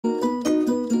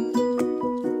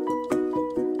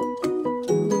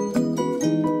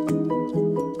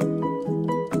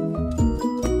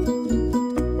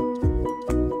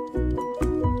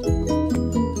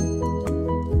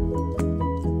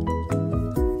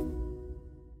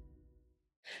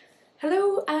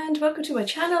Hello and welcome to my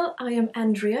channel. I am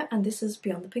Andrea and this is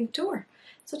Beyond the Pink Door.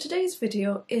 So today's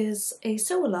video is a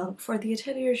sew along for the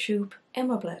Atelier Jupe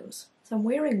Emma blouse. So I'm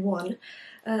wearing one.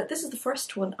 This is the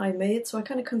first one I made, so I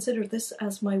kind of consider this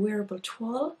as my wearable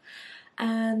toile.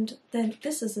 And then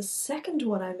this is the second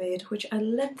one I made, which I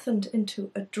lengthened into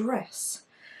a dress.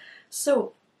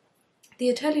 So the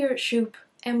Atelier Jupe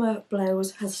Emma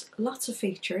blouse has lots of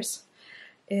features.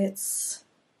 It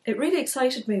really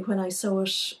excited me when I saw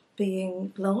it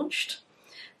being launched.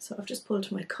 So I've just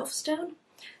pulled my cuffs down.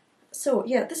 So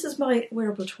yeah, this is my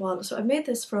wearable toile. So I made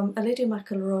this from a Lady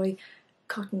McElroy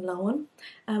cotton lawn.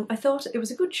 I thought it was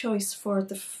a good choice for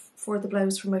the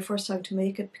blouse for my first time to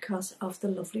make it because of the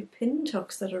lovely pin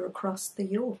tucks that are across the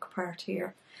yoke part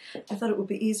here. I thought it would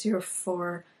be easier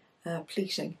for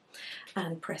pleating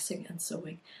and pressing and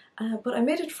sewing. But I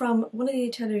made it from one of the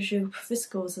Atelier Jupe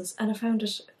viscoses and I found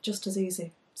it just as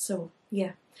easy. So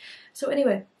yeah. So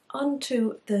anyway, on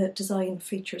to the design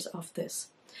features of this.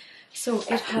 So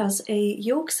it has a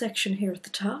yoke section here at the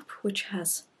top, which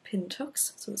has pin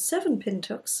tucks, so 7 pin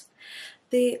tucks.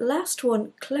 The last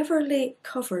one cleverly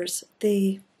covers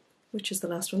which is the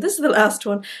last one? This is the last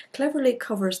one, cleverly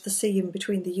covers the seam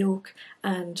between the yoke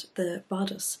and the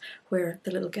bodice, where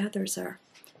the little gathers are.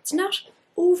 It's not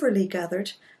overly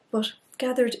gathered, but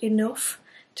gathered enough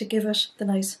to give it the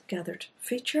nice gathered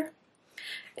feature.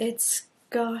 It's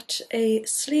got a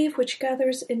sleeve which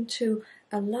gathers into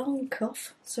a long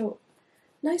cuff, so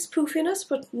nice poofiness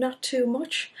but not too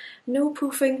much. No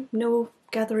poofing, no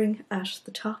gathering at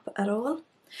the top at all.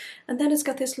 And then it's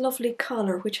got this lovely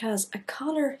collar which has a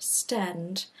collar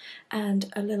stand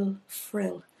and a little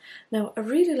frill. Now I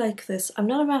really like this. I'm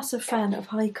not a massive fan of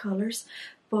high collars,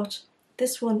 but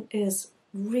this one is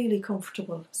really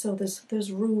comfortable, so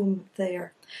there's room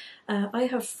there. I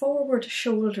have forward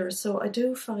shoulders, so I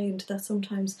do find that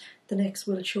sometimes the necks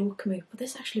will choke me, but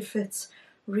this actually fits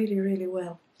really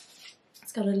well.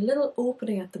 It's got a little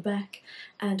opening at the back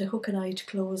and a hook and eye to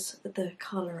close the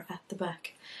collar at the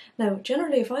back. Now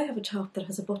generally if I have a top that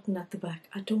has a button at the back,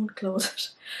 I don't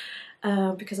close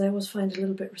it because I always find it a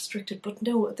little bit restricted, but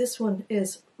no, this one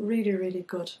is really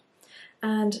good.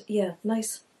 And yeah,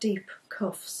 nice deep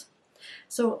cuffs.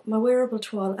 So my wearable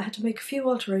toile, I had to make a few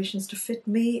alterations to fit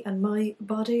me and my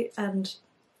body, and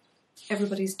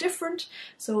everybody's different,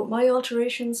 so my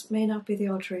alterations may not be the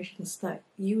alterations that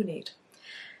you need.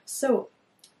 So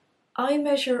I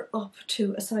measure up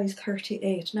to a size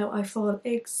 38. Now I fall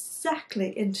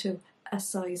exactly into a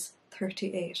size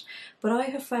 38, but I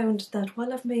have found that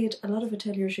while I've made a lot of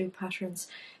Atelier Jupe patterns,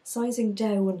 sizing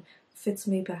down fits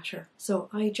me better. So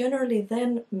I generally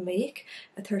then make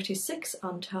a 36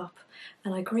 on top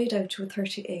and I grade out to a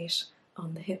 38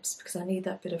 on the hips because I need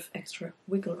that bit of extra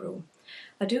wiggle room.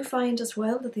 I do find as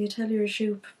well that the Atelier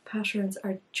Jupe patterns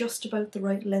are just about the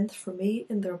right length for me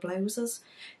in their blouses.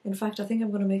 In fact, I think I'm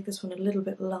going to make this one a little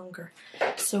bit longer.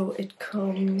 So it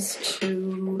comes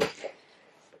to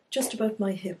just about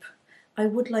my hip. I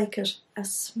would like it a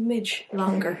smidge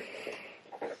longer.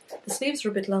 The sleeves are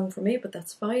a bit long for me, but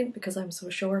that's fine because I'm so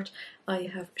short. I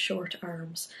have short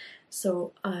arms.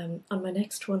 So on my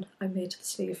next one I made the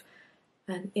sleeve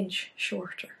an inch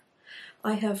shorter.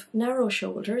 I have narrow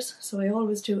shoulders, so I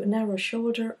always do a narrow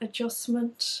shoulder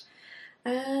adjustment,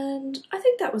 and I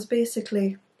think that was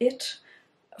basically it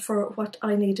for what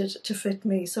I needed to fit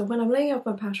me. So when I'm laying out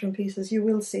my pattern pieces, you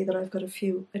will see that I've got a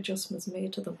few adjustments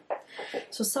made to them.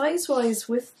 So size wise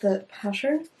with the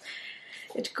pattern,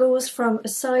 it goes from a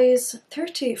size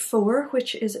 34,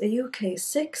 which is a UK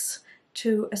 6,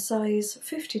 to a size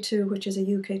 52, which is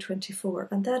a UK 24,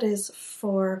 and that is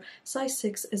for size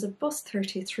 6 is a bust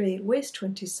 33, waist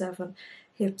 27,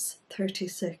 hips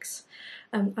 36.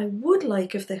 I would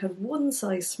like if they had one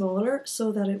size smaller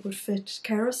so that it would fit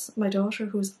Karis, my daughter,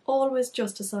 who's always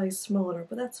just a size smaller,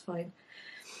 but that's fine.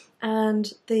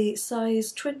 And the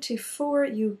size 24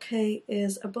 UK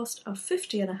is a bust of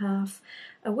 50.5,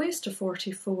 a waist of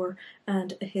 44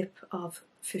 and a hip of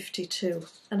 52.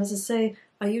 And as I say,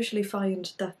 I usually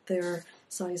find that their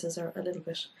sizes are a little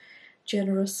bit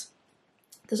generous.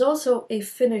 There's also a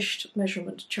finished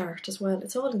measurement chart as well.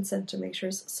 It's all in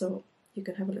centimetres, so you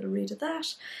can have a little read of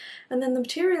that. And then the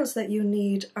materials that you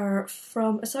need are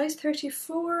from a size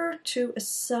 34 to a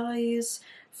size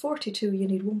 42 you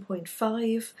need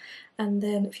 1.5, and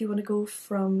then if you want to go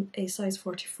from a size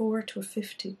 44 to a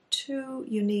 52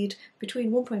 you need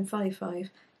between 1.55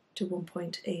 to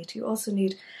 1.8. You also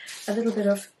need a little bit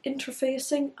of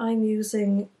interfacing. I'm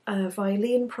using a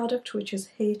Violin product which is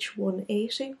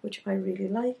H180, which I really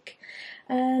like,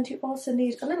 and you also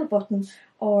need a little button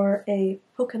or a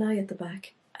hook and eye at the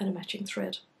back and a matching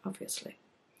thread, obviously.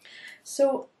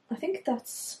 So I think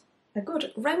that's a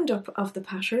good roundup of the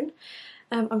pattern.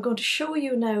 I'm going to show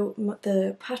you now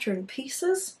the pattern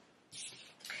pieces.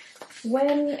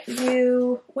 When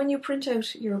you print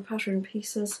out your pattern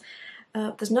pieces,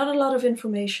 there's not a lot of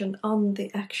information on the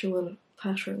actual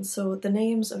pattern, so the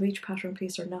names of each pattern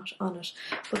piece are not on it,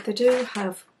 but they do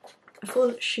have a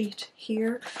full sheet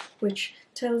here which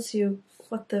tells you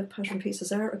what the pattern pieces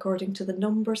are according to the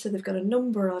number, so they've got a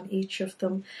number on each of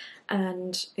them,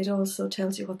 and it also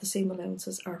tells you what the seam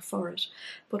allowances are for it.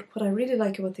 But what I really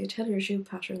like about the Atelier Jupe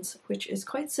patterns, which is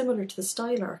quite similar to the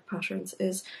style arc patterns,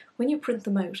 is when you print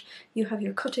them out you have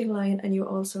your cutting line and you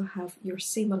also have your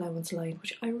seam allowance line,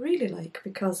 which I really like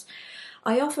because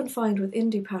I often find with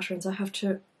indie patterns I have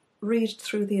to read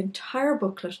through the entire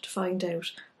booklet to find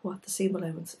out what the seam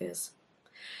allowance is.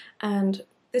 And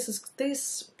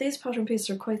these pattern pieces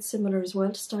are quite similar as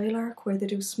well to style arc, where they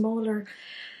do smaller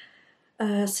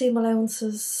seam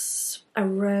allowances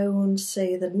around,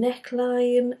 say, the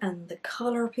neckline and the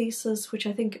collar pieces, which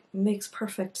I think makes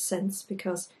perfect sense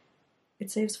because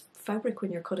it saves fabric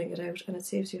when you're cutting it out and it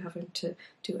saves you having to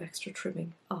do extra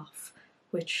trimming off,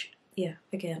 which, yeah,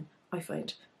 again, I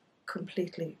find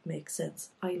completely makes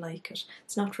sense. I like it.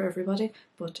 It's not for everybody,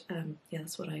 but yeah,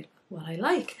 that's what I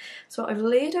like. So I've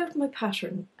laid out my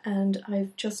pattern and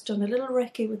I've just done a little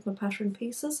recce with my pattern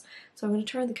pieces. So I'm going to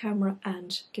turn the camera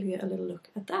and give you a little look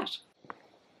at that.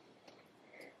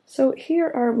 So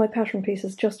here are my pattern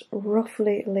pieces just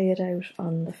roughly laid out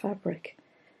on the fabric.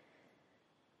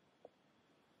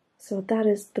 So that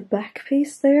is the back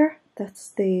piece there. That's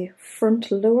the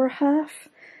front lower half.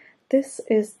 This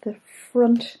is the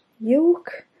front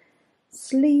yoke,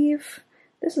 sleeve.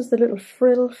 This is the little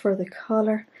frill for the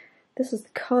collar. This is the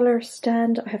collar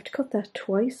stand. I have to cut that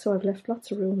twice, so I've left lots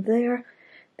of room there.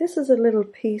 This is a little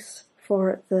piece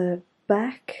for the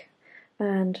back,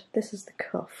 and this is the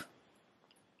cuff.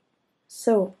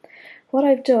 So what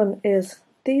I've done is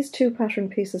these two pattern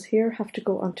pieces here have to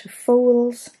go onto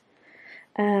folds,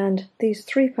 and these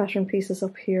three pattern pieces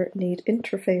up here need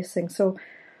interfacing. So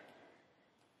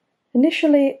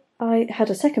initially I had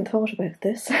a second thought about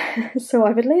this, so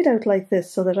I've it laid out like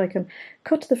this so that I can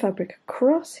cut the fabric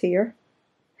across here,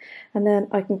 and then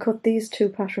I can cut these two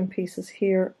pattern pieces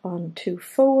here on two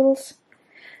folds,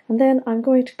 and then I'm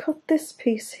going to cut this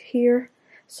piece here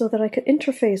so that I can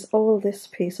interface all this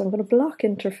piece. So I'm going to block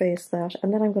interface that,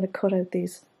 and then I'm going to cut out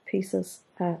these pieces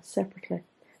separately,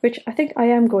 which I think I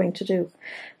am going to do.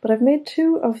 But I've made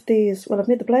two of these, well, I've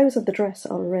made the blouse of the dress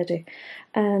already,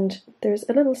 and there's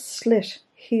a little slit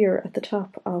here at the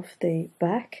top of the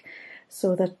back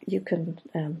so that you can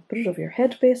put it over your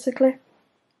head basically.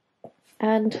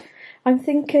 And I'm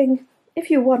thinking, if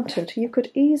you wanted, you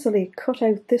could easily cut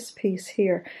out this piece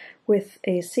here with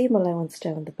a seam allowance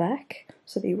down the back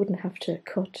so that you wouldn't have to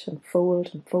cut and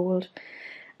fold,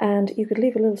 and you could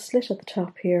leave a little slit at the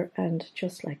top here and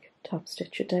just like top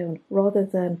stitch it down, rather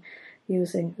than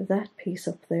using that piece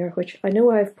up there, which I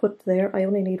know I've put there. I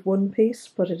only need one piece,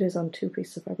 but it is on two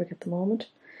pieces of fabric at the moment.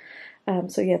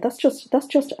 So yeah, that's just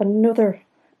another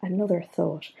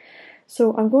thought.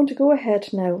 So I'm going to go ahead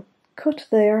now, cut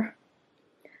there,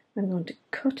 I'm going to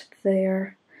cut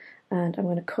there, and I'm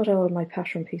going to cut all my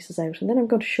pattern pieces out, and then I'm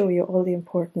going to show you all the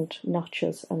important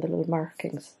notches and the little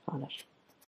markings on it.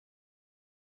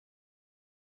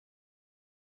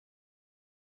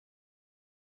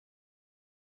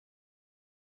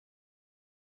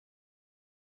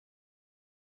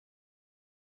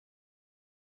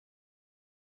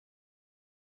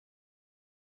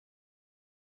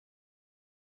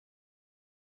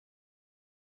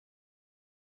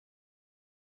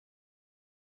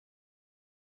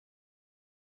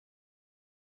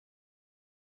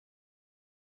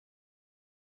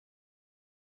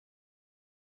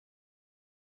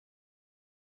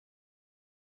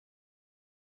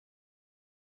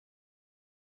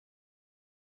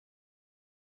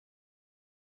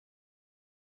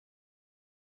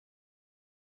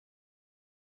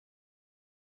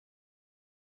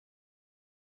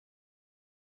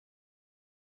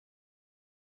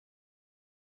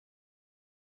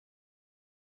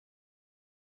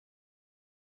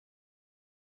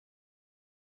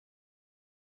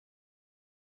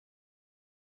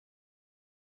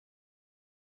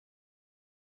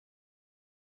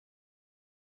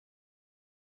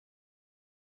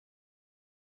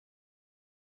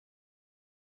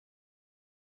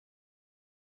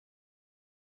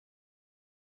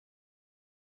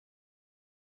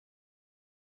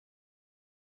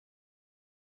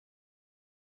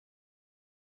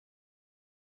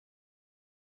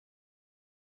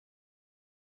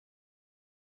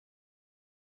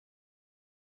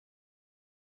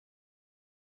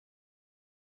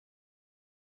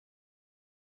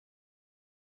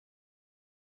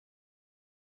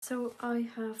 So I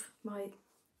have my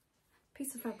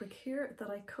piece of fabric here that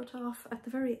I cut off at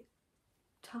the very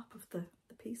top of the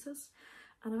pieces,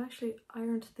 and I've actually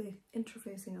ironed the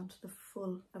interfacing onto the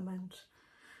full amount.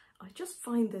 I just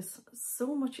find this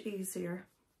so much easier.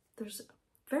 There's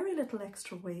very little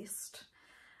extra waste,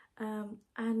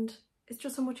 and it's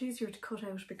just so much easier to cut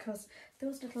out, because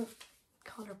those little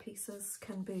collar pieces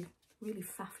can be really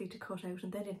faffy to cut out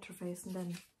and then interface and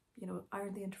then, you know,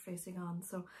 iron the interfacing on.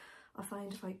 So I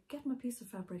find if I get my piece of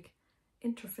fabric,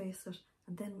 interface it,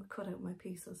 and then cut out my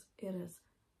pieces, it is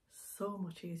so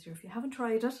much easier. If you haven't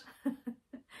tried it,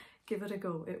 give it a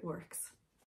go, it works.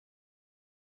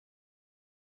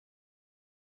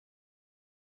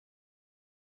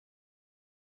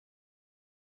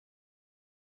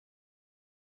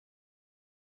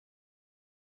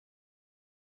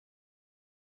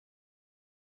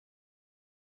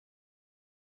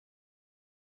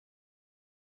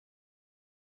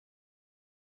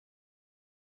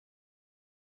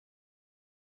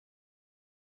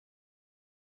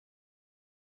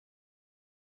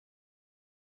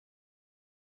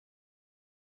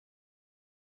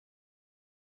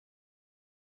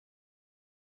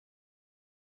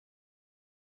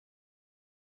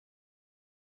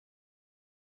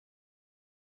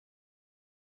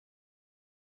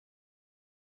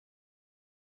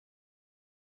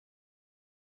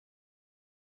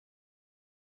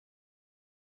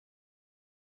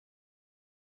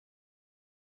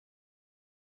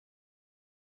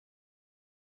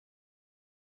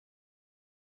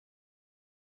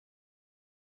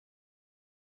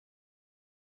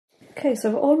 Okay,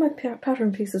 so all my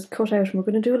pattern pieces cut out, and we're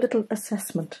going to do a little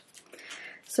assessment.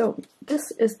 So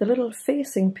this is the little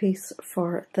facing piece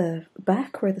for the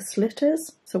back where the slit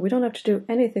is, so we don't have to do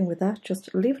anything with that,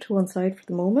 just leave it to one side for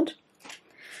the moment.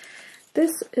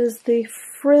 This is the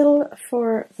frill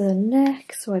for the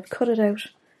neck, so I've cut it out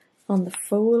on the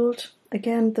fold.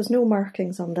 Again, there's no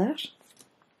markings on that.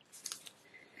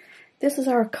 This is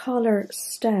our collar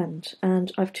stand,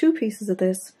 and I've two pieces of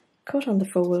this cut on the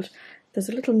fold. There's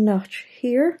a little notch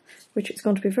here, which is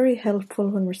going to be very helpful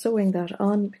when we're sewing that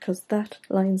on, because that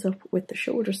lines up with the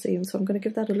shoulder seam, so I'm going to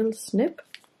give that a little snip.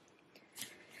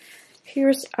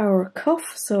 Here's our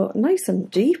cuff, so nice and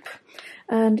deep,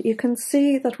 and you can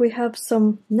see that we have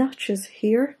some notches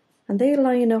here, and they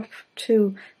line up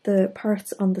to the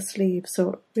parts on the sleeve,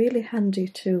 so really handy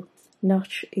to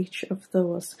notch each of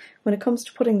those. When it comes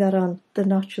to putting that on, the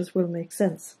notches will make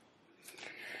sense.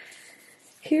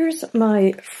 Here's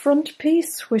my front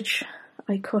piece, which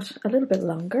I cut a little bit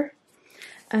longer,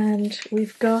 and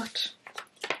we've got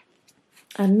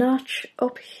a notch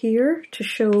up here to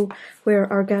show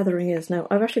where our gathering is. Now,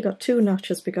 I've actually got two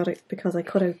notches because I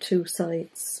cut out two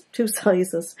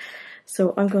sizes,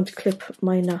 so I'm going to clip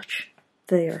my notch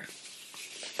there.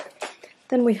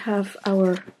 Then we have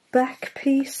our back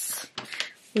piece.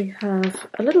 We have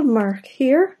a little mark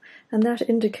here, and that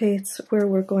indicates where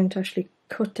we're going to actually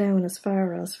cut down as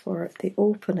far as for the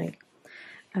opening.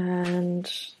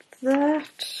 And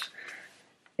that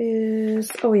is,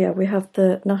 oh yeah, we have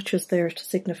the notches there to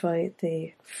signify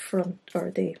the front,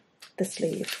 or the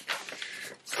sleeve.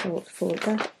 So fold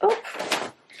that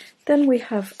up. Then we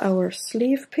have our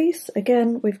sleeve piece.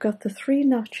 Again, we've got the three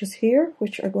notches here,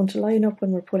 which are going to line up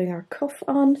when we're putting our cuff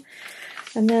on.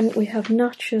 And then we have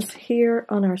notches here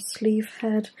on our sleeve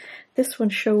head. This one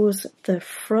shows the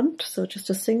front, so just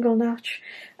a single notch,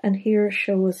 and here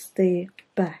shows the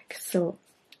back. So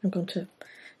I'm going to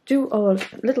do all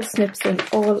little snips in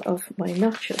all of my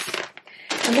notches.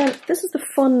 And then this is the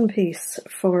fun piece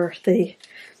for the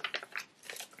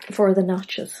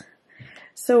notches.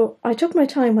 So I took my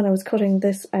time when I was cutting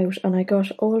this out, and I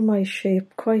got all my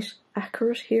shape quite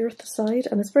accurate here at the side,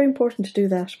 and it's very important to do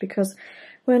that, because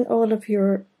when all of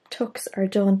your tucks are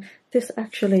done, this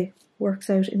actually works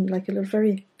out in like a little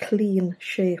very clean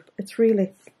shape. It's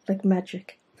really like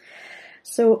magic.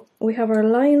 So we have our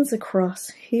lines across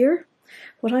here.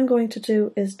 What I'm going to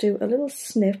do is do a little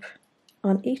snip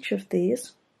on each of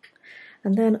these,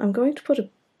 and then I'm going to put a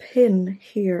pin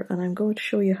here, and I'm going to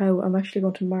show you how I'm actually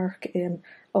going to mark in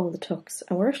all the tucks.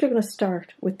 And we're actually going to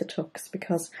start with the tucks,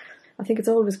 because I think it's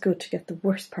always good to get the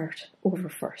worst part over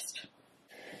first.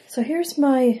 So here's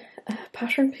my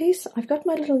pattern piece. I've got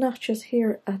my little notches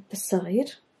here at the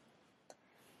side,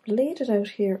 laid it out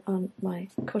here on my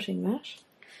cutting mat,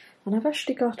 and I've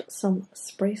actually got some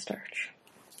spray starch.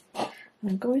 And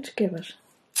I'm going to give it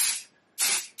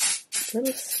a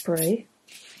little spray,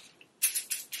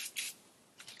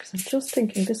 because I'm just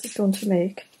thinking this is going to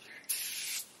make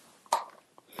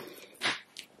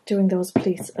doing those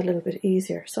pleats a little bit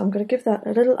easier. So I'm going to give that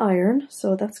a little iron,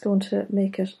 so that's going to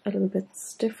make it a little bit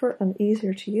stiffer and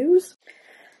easier to use.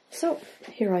 So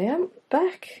here I am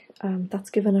back, that's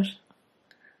given it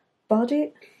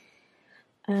body,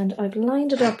 and I've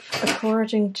lined it up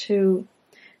according to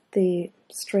the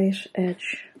straight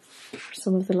edge for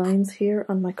some of the lines here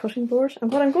on my cutting board.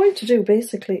 And what I'm going to do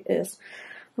basically is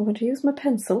I'm going to use my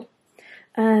pencil,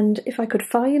 and if I could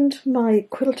find my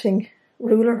quilting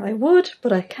ruler I would,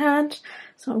 but I can't,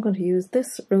 so I'm going to use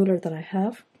this ruler that I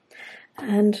have.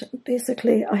 And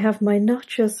basically I have my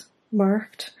notches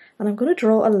marked, and I'm going to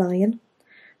draw a line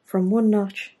from one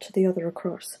notch to the other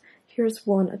across. Here's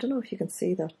one, I don't know if you can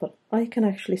see that, but I can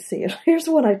actually see it. Here's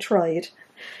one I tried.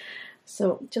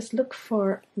 So just look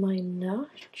for my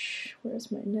notch.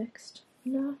 Where's my next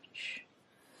notch?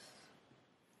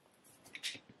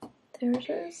 There it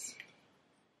is.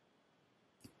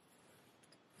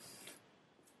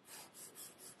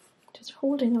 Just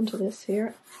holding onto this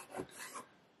here.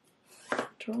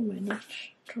 Draw my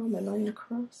notch, draw my line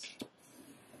across.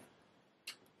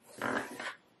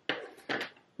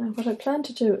 Now what I plan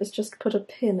to do is just put a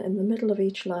pin in the middle of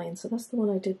each line. So that's the one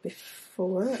I did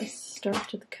before I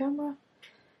started the camera.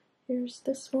 Here's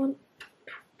this one.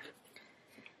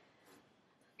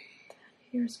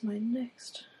 Here's my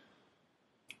next.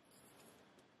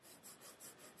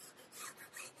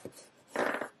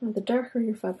 Now the darker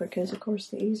your fabric is, of course,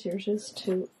 the easier it is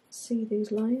to see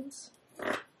these lines.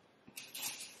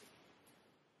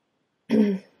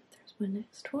 There's my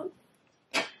next one.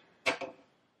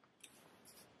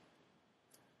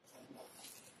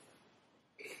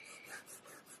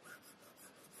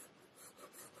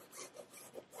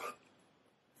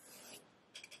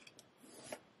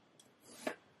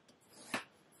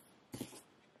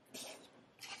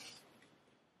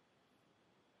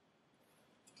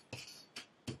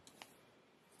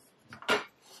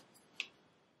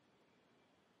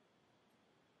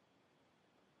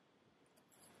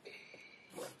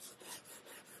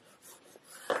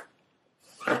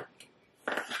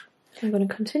 I'm going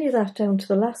to continue that down to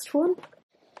the last one.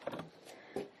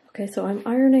 Okay, so I'm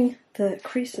ironing the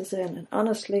creases in, and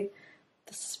honestly,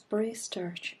 the spray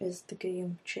starch is the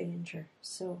game changer.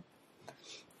 So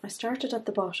I started at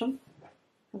the bottom,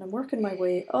 and I'm working my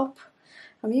way up.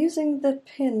 I'm using the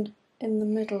pin in the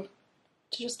middle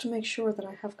to make sure that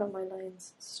I have got my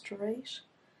lines straight.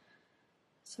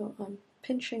 So I'm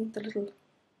pinching the little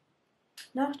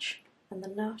notch and the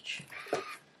notch,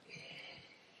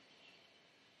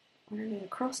 ironing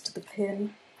across to the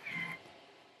pin,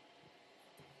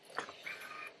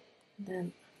 and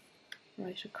then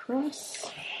right across.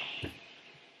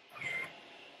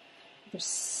 There's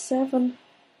 7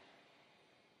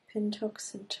 pin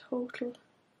tucks in total.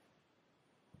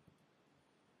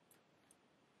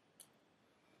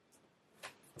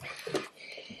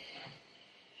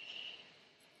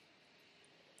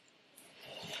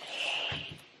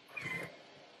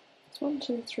 It's 1,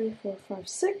 2, 3, 4, 5,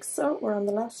 6. So we're on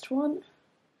the last one.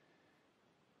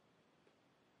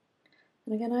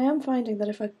 And again, I am finding that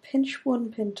if I pinch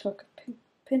one pin tuck,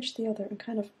 pinch the other, and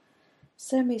kind of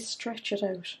semi-stretch it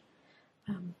out,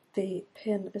 the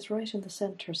pin is right in the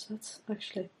centre, so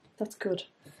that's good.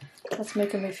 That's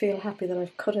making me feel happy that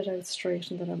I've cut it out straight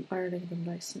and that I'm ironing them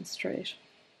nice and straight.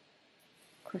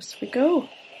 Across we go.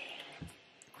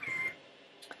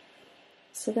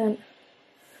 So then,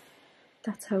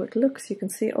 that's how it looks. You can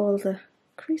see all the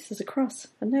creases across,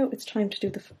 and now it's time to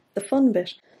do the fun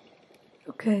bit.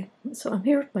 Okay, so I'm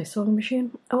here with my sewing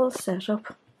machine, all set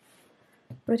up,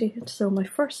 ready to sew my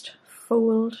first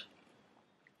fold.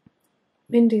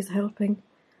 Mindy's helping,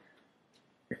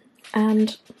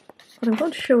 and what I'm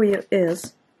going to show you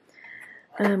is,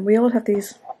 we all have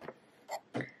these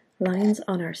lines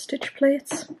on our stitch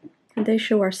plates, and they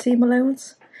show our seam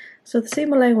allowance. So the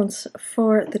seam allowance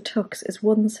for the tucks is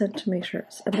 1 centimetre,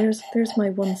 and there's my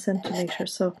 1 centimetre.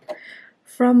 So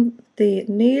from the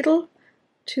needle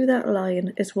to that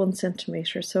line is 1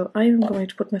 centimetre. So I'm going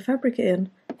to put my fabric in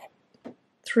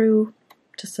through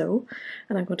to sew,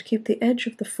 and I'm going to keep the edge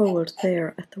of the fold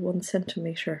there at the 1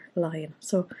 centimetre line.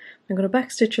 So I'm going to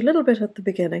backstitch a little bit at the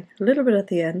beginning, a little bit at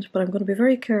the end, but I'm going to be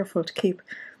very careful to keep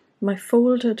my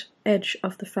folded edge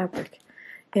of the fabric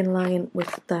in line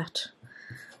with that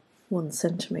 1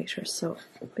 centimetre. So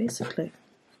basically,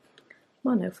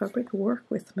 come on now fabric, work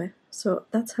with me. So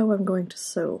that's how I'm going to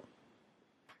sew.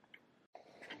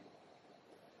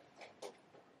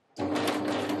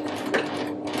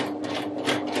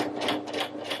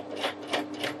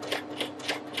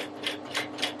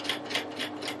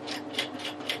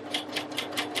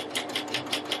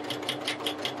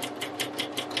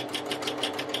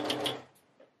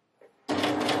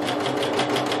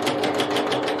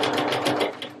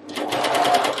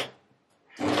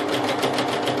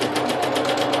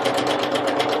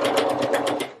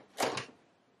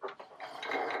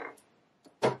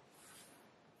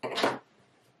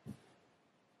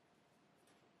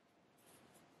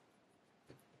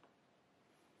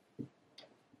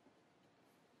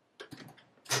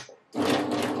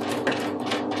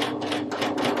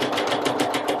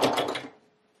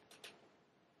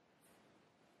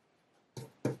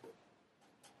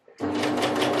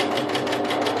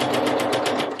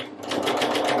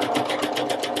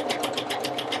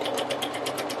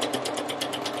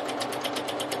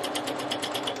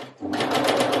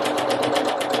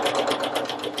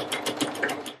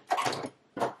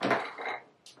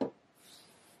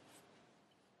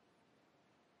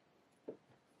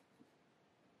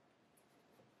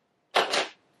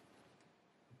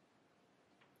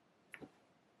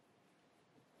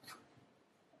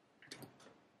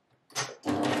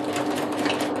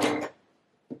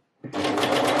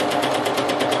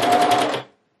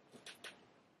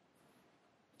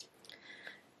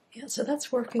 So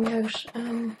that's working out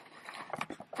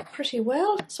pretty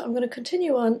well. So I'm going to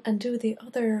continue on and do the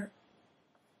other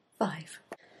 5.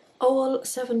 All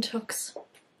 7 tucks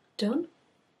done.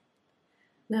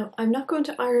 Now I'm not going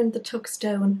to iron the tucks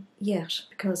down yet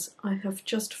because I have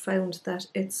just found that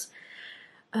it's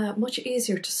much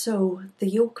easier to sew the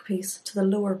yoke piece to the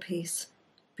lower piece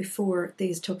before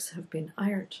these tucks have been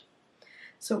ironed.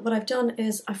 So what I've done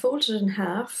is I folded it in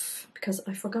half because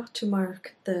I forgot to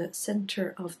mark the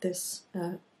centre of this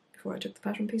before I took the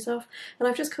pattern piece off, and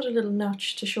I've just cut a little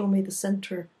notch to show me the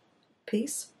centre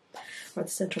piece, or the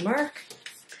centre mark.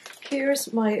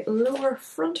 Here's my lower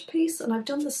front piece, and I've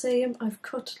done the same. I've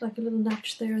cut like a little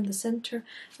notch there in the centre,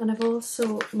 and I've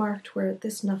also marked where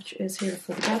this notch is here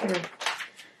for the gathering.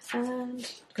 And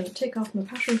I'm going to take off my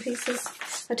pattern pieces.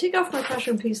 I take off my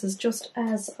pattern pieces just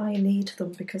as I need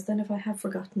them, because then if I have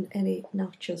forgotten any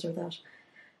notches or that,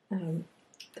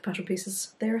 the pattern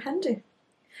pieces, they're handy.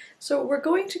 So we're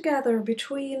going to gather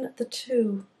between the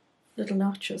 2 little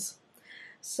notches.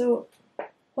 So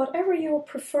whatever your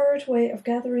preferred way of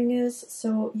gathering is,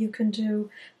 so you can do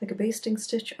like a basting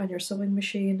stitch on your sewing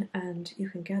machine and you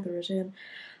can gather it in.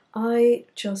 I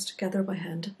just gather by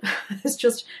hand. It's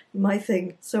just my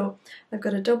thing. So I've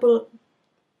got a double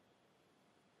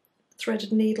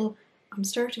threaded needle. I'm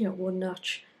starting at 1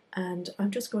 notch and I'm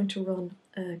just going to run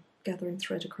a gathering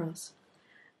thread across.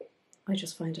 I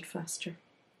just find it faster.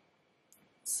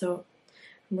 So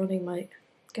I'm running my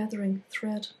gathering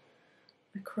thread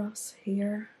across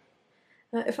here.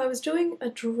 If I was doing a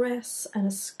dress and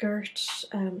a skirt,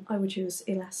 I would use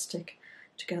elastic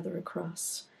to gather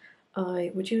across.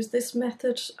 I would use this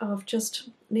method of just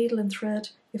needle and thread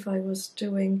if I was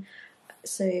doing,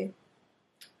 say,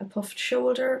 a puffed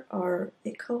shoulder or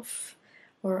a cuff,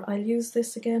 or I'll use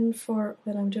this again for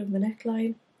when I'm doing the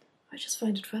neckline. I just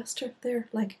find it faster there,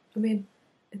 like, I mean,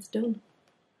 it's done.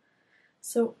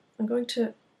 So I'm going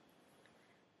to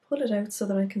pull it out so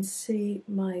that I can see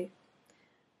my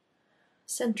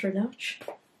centre notch.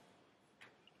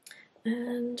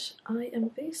 And I am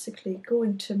basically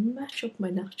going to match up my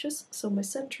notches, so my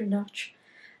centre notch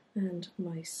and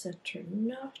my centre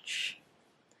notch.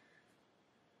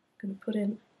 I'm going to put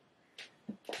in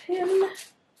a pin.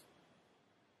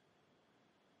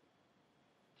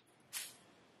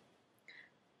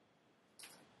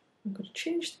 I'm going to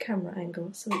change the camera angle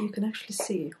so that you can actually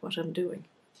see what I'm doing.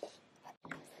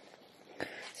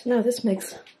 So now this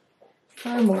makes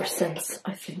far more sense,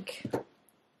 I think.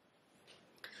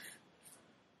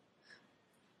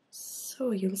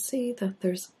 So you'll see that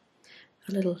there's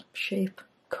a little shape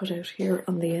cut out here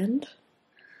on the end,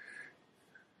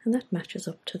 and that matches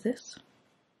up to this.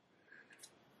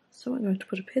 So I'm going to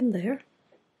put a pin there.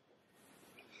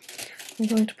 I'm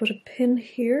going to put a pin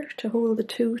here to hold the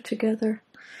 2 together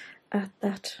at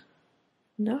that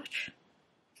notch.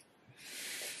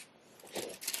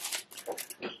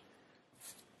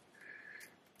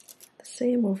 The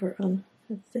same over on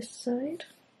this side.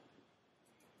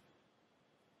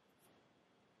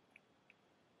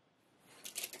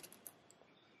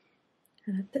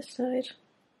 And at this side,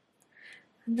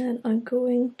 and then I'm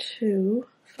going to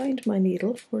find my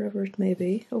needle, wherever it may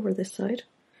be, over this side.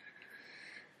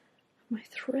 My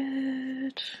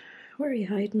thread, where are you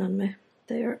hiding on me?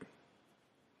 There.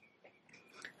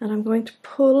 And I'm going to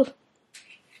pull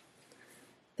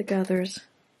the gathers.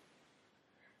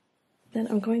 Then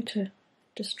I'm going to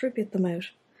distribute them out.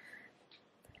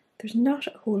 There's not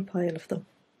a whole pile of them.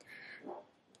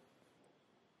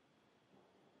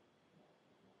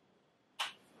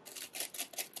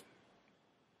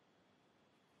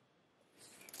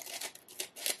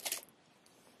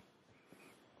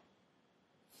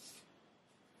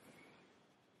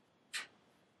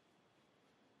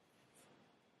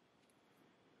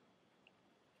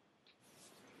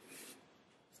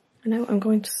 And now I'm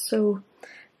going to sew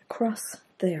across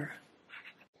there.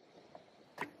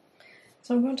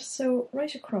 So I'm going to sew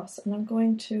right across, and I'm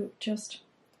going to just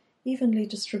evenly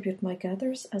distribute my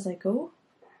gathers as I go.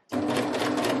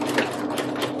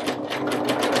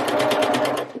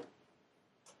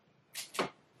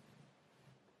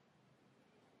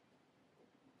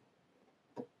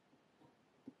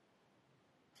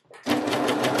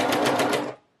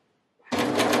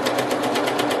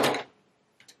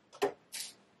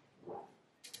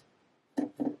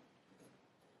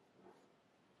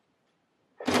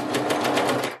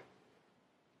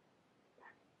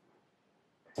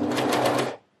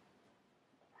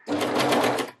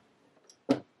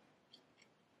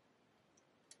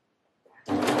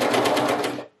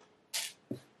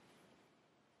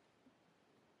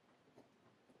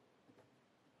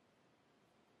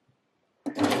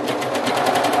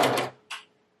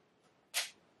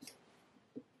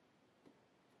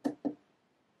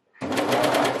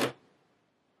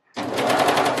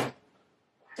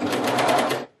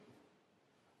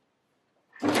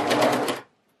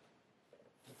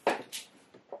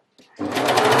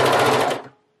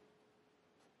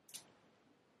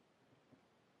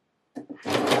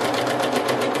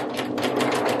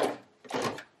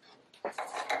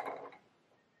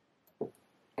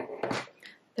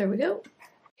 there we go.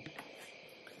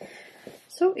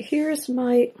 So here's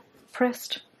my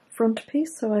pressed front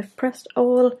piece. So I've pressed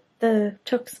all the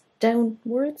tucks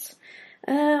downwards.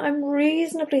 I'm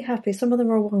reasonably happy. Some of them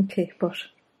are wonky, but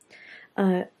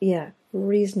yeah,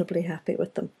 reasonably happy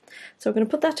with them. So I'm going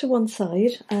to put that to one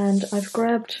side, and I've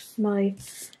grabbed my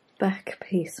back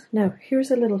piece. Now here's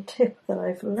a little tip that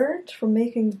I've learned from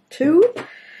making two.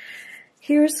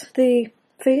 Here's the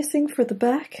facing for the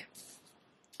back.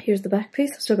 Here's the back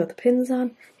piece, I've still got the pins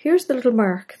on. Here's the little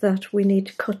mark that we need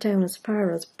to cut down as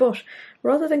far as, but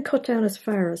rather than cut down as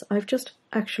far as, I've just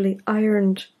actually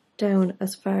ironed down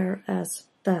as far as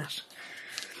that.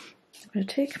 I'm going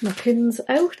to take my pins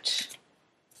out.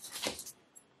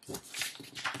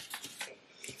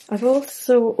 I've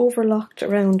also overlocked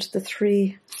around the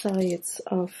three sides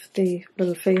of the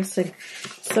little facing.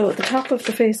 So the top of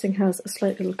the facing has a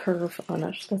slight little curve on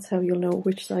it. That's how you'll know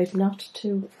which side not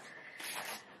to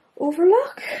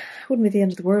overlock. Wouldn't be the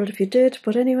end of the world if you did,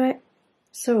 but anyway.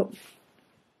 So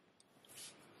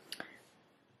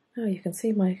now you can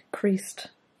see my creased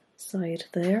side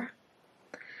there.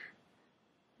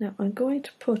 Now I'm going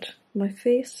to put my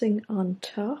facing on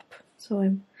top, so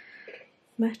I'm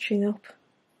matching up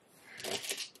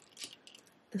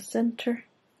the center.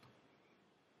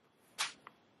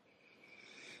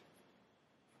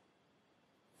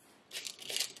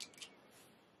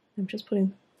 I'm just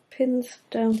putting pins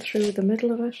down through the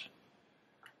middle of it.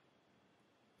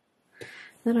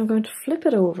 Then I'm going to flip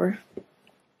it over.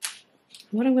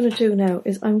 What I'm going to do now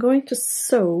is I'm going to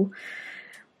sew,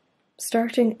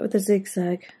 starting with a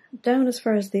zigzag, down as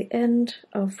far as the end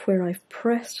of where I've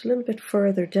pressed, a little bit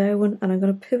further down, and I'm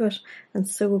going to pivot and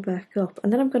sew back up,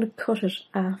 and then I'm going to cut it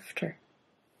after.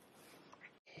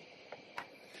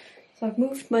 So I've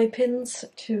moved my pins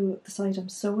to the side I'm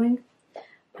sewing,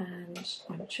 and I'm just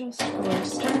going to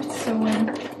start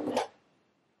sewing.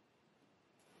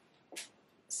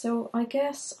 So I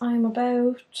guess I'm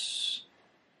about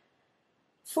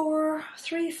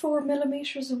 3-4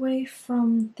 millimeters away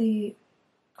from the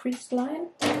crease line.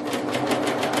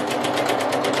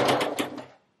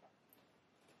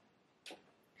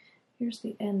 Here's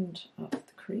the end of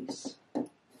the crease.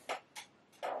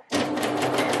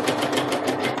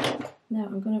 Now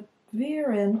I'm going to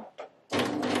veer in,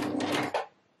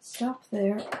 stop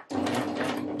there,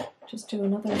 just do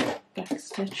another back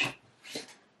stitch,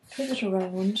 pivot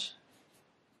around,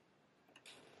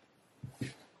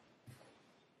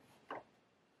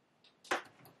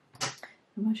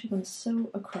 I'm actually going to sew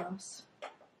across.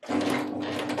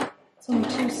 It's only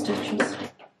 2 stitches.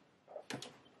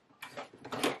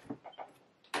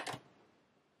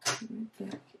 Right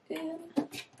back in.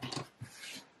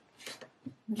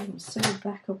 And I'm going to sew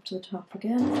back up to the top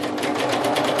again.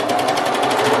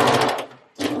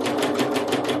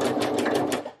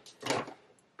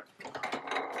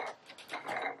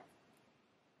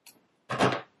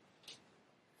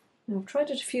 Now I've tried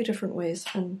it a few different ways,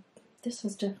 and this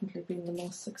has definitely been the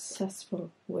most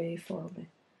successful way for me.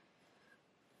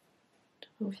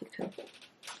 Don't know if you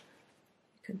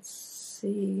can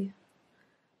see.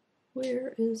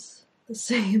 Where is the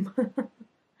seam?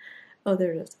 Oh,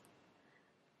 there it is.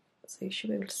 So you should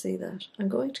be able to see that. I'm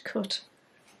going to cut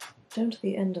down to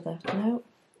the end of that now.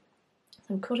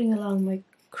 I'm cutting along my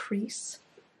crease.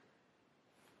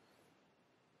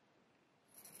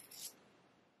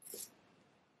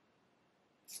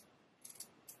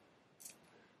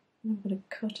 I'm going to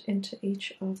cut into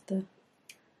each of the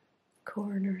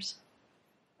corners.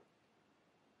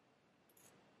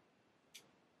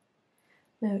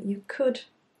 Now you could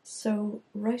sew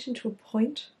right into a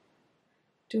point,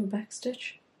 do a back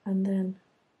stitch, and then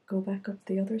go back up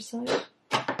the other side.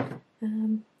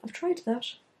 I've tried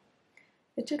that.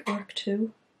 It did work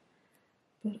too,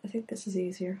 but I think this is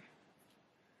easier.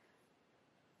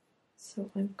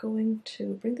 So I'm going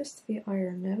to bring this to the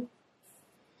iron now.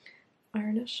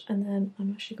 Iron it, and then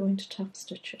I'm actually going to top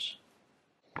stitch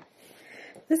it.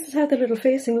 This is how the little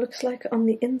facing looks like on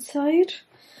the inside.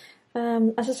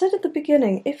 As I said at the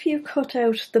beginning, if you cut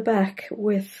out the back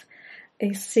with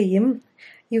a seam,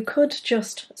 you could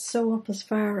just sew up as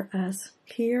far as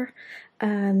here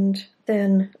and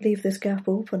then leave this gap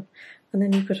open, and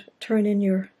then you could turn in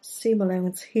your seam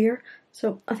allowance here.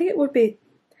 So I think it would be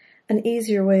an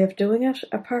easier way of doing it,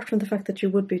 apart from the fact that you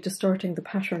would be distorting the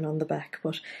pattern on the back.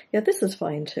 But yeah, this is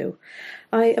fine too.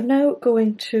 I am now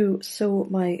going to sew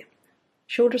my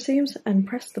shoulder seams and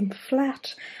press them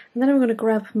flat, and then I'm going to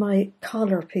grab my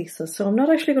collar pieces. So I'm not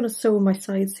actually going to sew my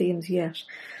side seams yet.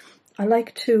 I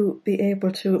like to be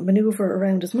able to maneuver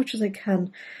around as much as I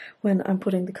can when I'm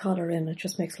putting the collar in. It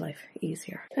just makes life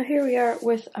easier. Now here we are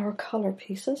with our collar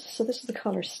pieces. So this is the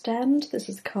collar stand, this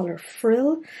is the collar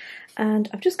frill, and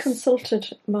I've just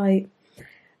consulted my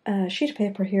sheet of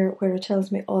paper here where it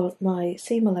tells me all my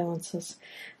seam allowances.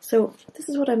 So this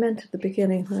is what I meant at the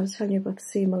beginning when I was telling you about the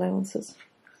seam allowances.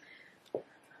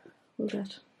 Will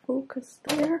that focus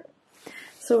there?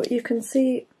 So you can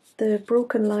see the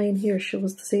broken line here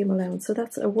shows the seam allowance. So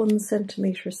that's a 1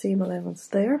 centimetre seam allowance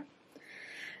there.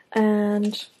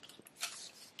 And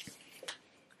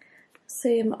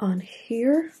same on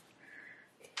here.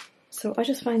 So I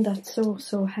just find that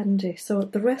so handy. So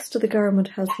the rest of the garment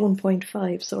has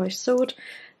 1.5. So I sewed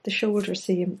the shoulder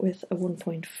seam with a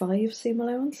 1.5 seam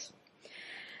allowance.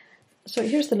 So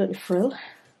here's the little frill.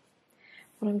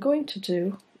 What I'm going to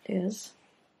do is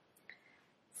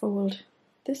fold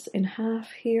this in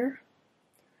half here,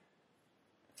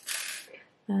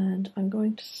 and I'm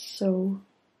going to sew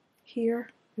here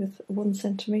with 1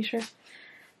 centimetre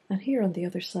and here on the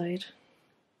other side,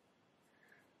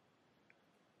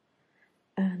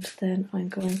 and then I'm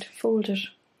going to fold it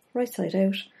right side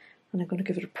out and I'm going to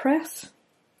give it a press.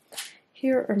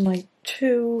 Here are my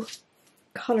 2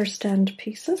 collar stand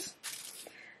pieces.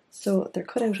 So they're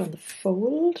cut out on the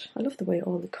fold. I love the way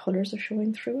all the colours are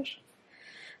showing through it.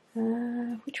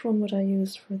 Which one would I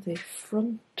use for the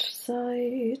front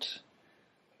side?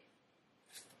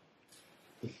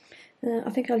 I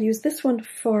think I'll use this one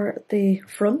for the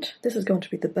front. This is going to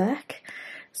be the back.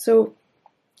 So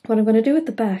what I'm going to do at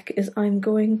the back is I'm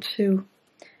going to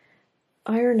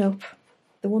iron up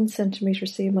the 1 centimetre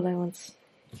seam allowance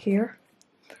here.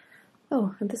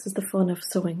 Oh, and this is the fun of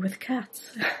sewing with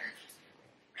cats.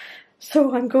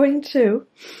 So I'm going to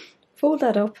fold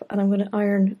that up and I'm going to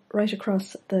iron right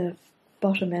across the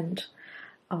bottom end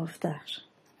of that.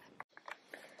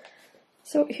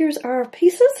 So here's our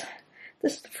pieces.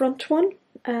 This is the front one.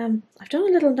 I've done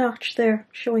a little notch there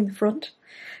showing the front.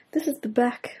 This is the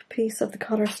back piece of the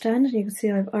collar stand, and you can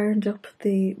see I've ironed up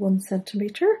the 1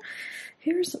 centimetre.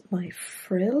 Here's my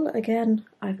frill. Again,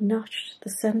 I've notched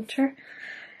the centre.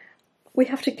 We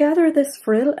have to gather this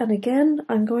frill, and again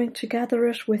I'm going to gather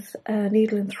it with a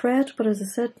needle and thread, but as I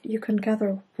said, you can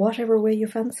gather whatever way you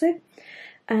fancy,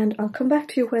 and I'll come back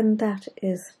to you when that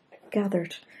is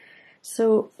gathered.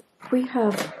 So we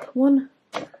have one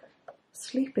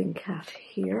sleeping cat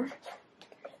here,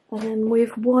 and then we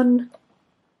have one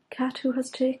cat who has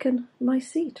taken my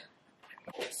seat.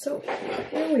 So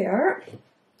here we are.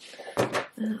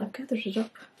 I've gathered it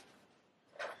up.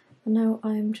 And now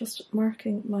I'm just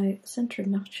marking my centre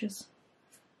notches.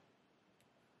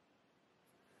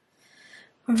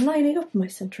 I'm lining up my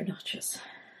centre notches.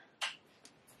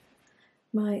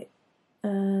 My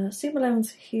seam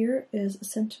allowance here is 1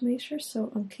 centimetre,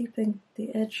 so I'm keeping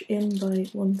the edge in by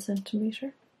 1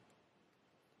 centimetre.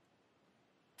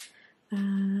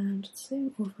 And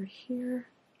same over here.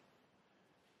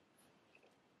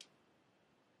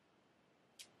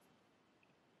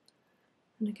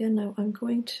 And again now I'm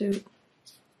going to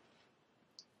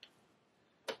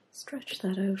stretch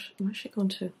that out. I'm actually going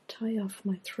to tie off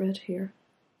my thread here.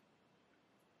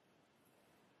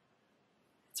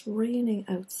 It's raining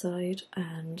outside,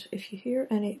 and if you hear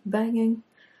any banging,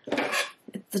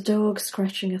 it's the dog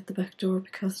scratching at the back door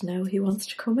because now he wants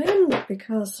to come in,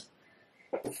 because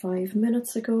 5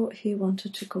 minutes ago he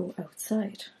wanted to go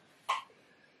outside.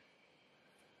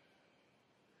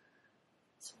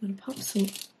 So I'm going to pop some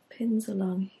pins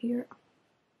along here.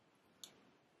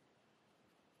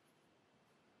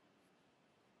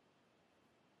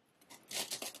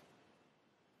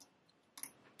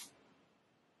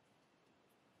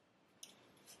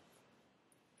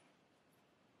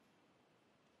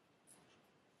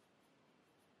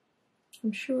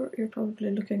 I'm sure you're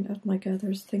probably looking at my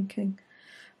gathers thinking,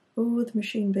 oh, the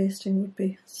machine basting would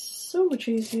be so much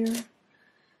easier.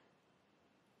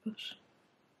 But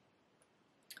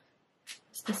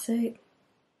as they say,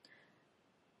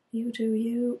 you do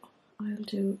you, I'll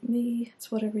do me. It's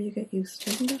whatever you get used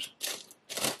to, isn't it?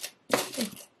 Oh,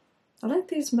 I like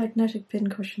these magnetic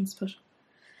pin cushions, but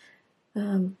yeah,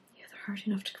 they're hard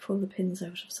enough to pull the pins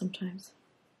out of sometimes.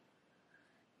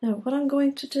 Now, what I'm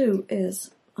going to do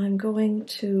is I'm going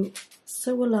to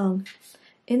sew along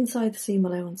inside the seam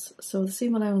allowance. So the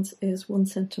seam allowance is 1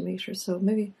 centimetre, so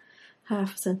maybe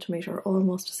half a centimetre or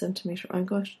almost a centimetre. I'm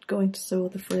going to sew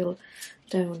the frill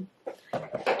down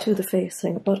to the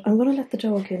facing, but I'm going to let the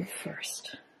dog in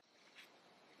first.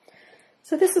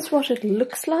 So this is what it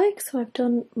looks like. So I've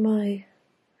done my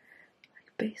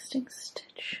basting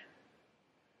stitch.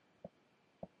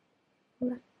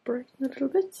 Let brighten a little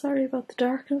bit. Sorry about the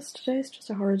darkness today, it's just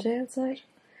a horrid day outside.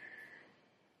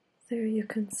 There you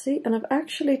can see, and I've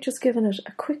actually just given it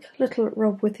a quick little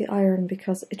rub with the iron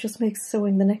because it just makes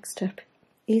sewing the next step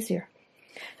easier.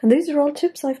 And these are all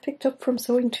tips I've picked up from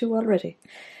Sewing 2 already.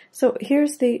 So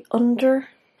here's the under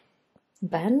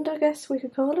band, I guess we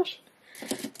could call it,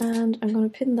 and I'm going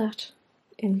to pin that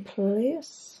in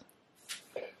place.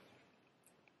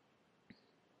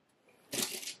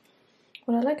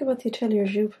 What I like about the Atelier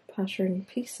Jupe pattern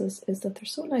pieces is that they're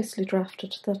so nicely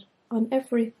drafted that on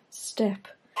every step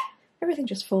everything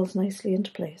just falls nicely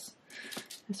into place.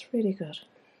 That's really good.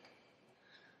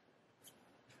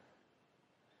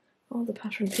 All the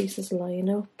pattern pieces line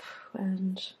up,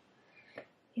 and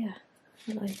yeah,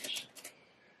 I like it.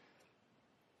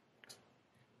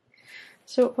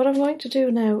 So what I'm going to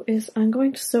do now is I'm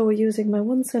going to sew using my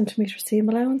 1 centimetre seam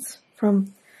allowance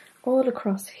from all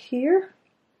across here,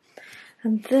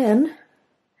 and then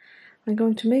I'm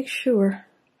going to make sure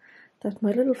that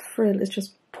my little frill is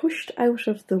just pushed out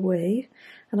of the way,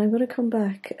 and I'm going to come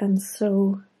back and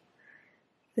sew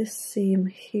this seam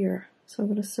here. So I'm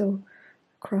going to sew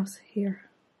across here.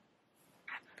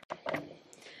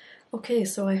 Okay,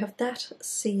 so I have that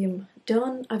seam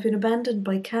done. I've been abandoned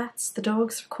by cats, the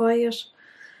dogs are quiet.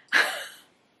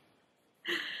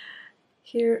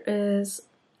 Here is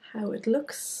how it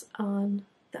looks on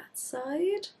that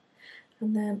side,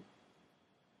 and then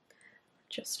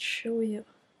just show you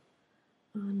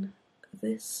on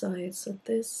this side. So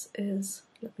this is,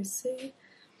 let me see,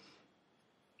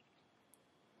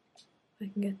 I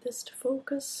can get this to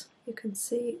focus, you can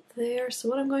see there. So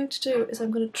what I'm going to do is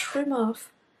I'm going to trim off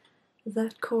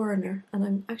that corner, and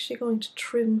I'm actually going to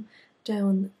trim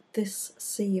down this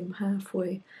seam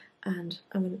halfway, and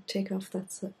I'm going to take off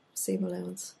that seam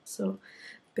allowance. So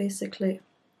basically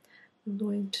I'm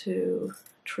going to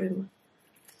trim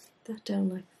that down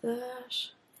like that,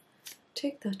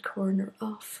 take that corner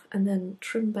off, and then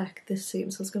trim back this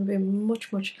seam, so it's going to be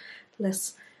much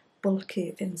less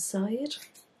bulky inside.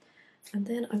 And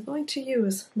then I'm going to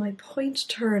use my point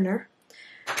turner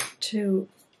to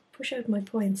push out my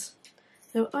points.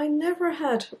 Now, I never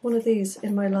had one of these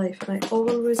in my life, and I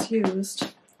always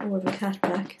used, oh, I have a cat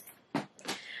back,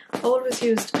 always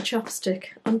used a chopstick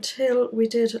until we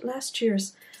did last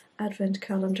year's advent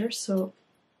calendar, so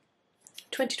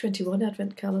 2021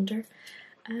 advent calendar,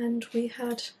 and we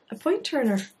had a point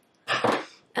turner,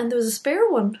 and there was a spare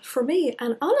one for me,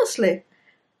 and honestly,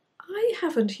 I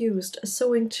haven't used a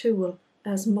sewing tool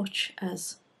as much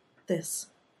as this.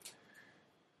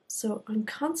 So I'm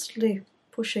constantly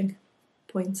pushing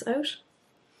points out,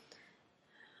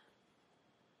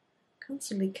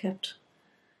 constantly kept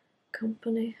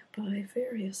company by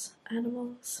various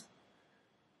animals.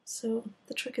 So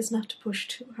the trick is not to push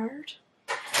too hard.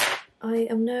 I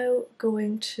am now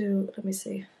going to, let me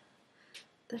see,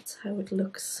 that's how it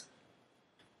looks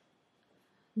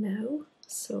now.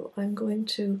 So I'm going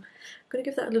to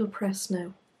give that a little press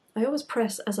now. I always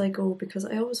press as I go because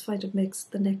I always find it makes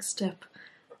the next step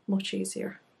much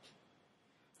easier.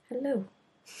 Hello.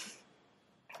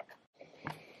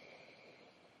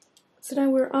 So now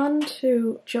we're on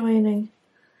to joining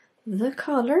the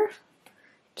collar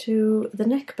to the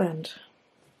neckband.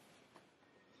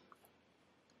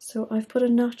 So I've put a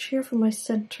notch here for my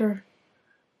centre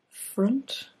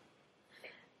front.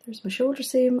 There's my shoulder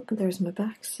seam and there's my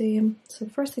back seam. So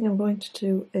the first thing I'm going to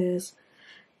do is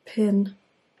pin,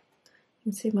 you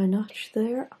can see my notch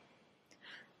there.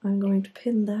 I'm going to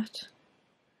pin that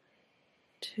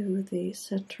to the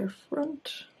centre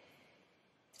front.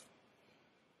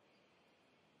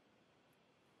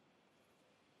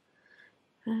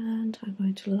 And I'm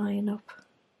going to line up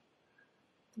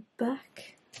the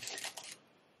back.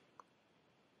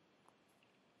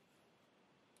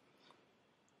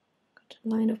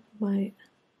 Line up my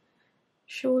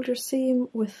shoulder seam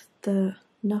with the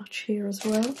notch here as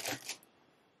well.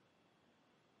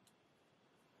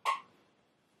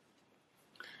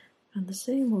 And the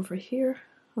same over here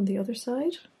on the other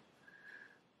side.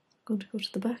 I'm going to go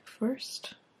to the back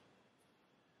first.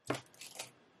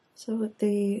 So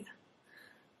the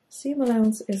seam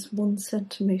allowance is 1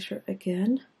 centimetre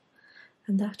again,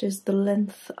 and that is the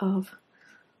length of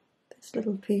this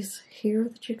little piece here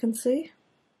that you can see.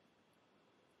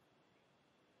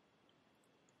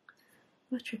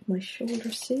 Match up my shoulder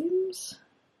seams.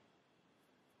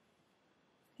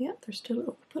 Yeah, they're still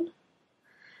open.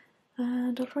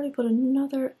 And I'll probably put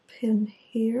another pin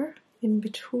here in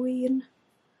between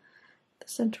the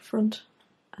centre front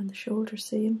and the shoulder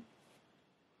seam.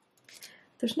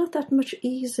 There's not that much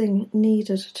easing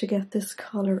needed to get this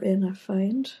collar in, I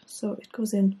find, so it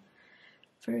goes in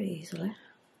very easily.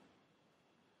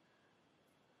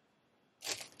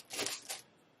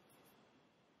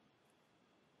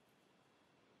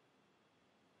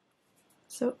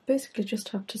 So basically just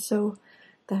have to sew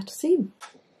that seam.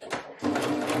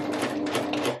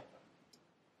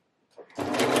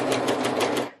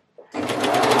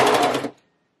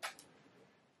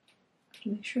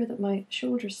 Make sure that my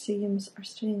shoulder seams are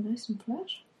staying nice and flat.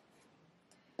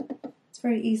 It's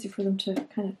very easy for them to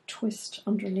kind of twist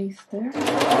underneath there.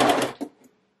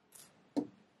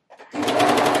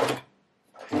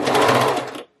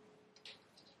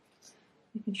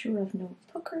 Making sure I have no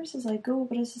puckers as I go,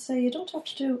 but as I say, you don't have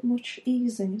to do much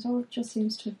easing. It all just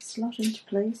seems to slot into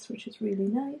place, which is really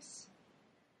nice.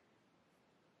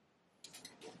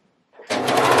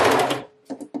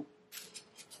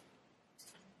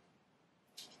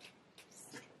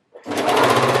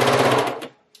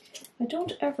 I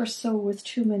don't ever sew with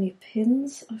too many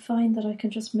pins. I find that I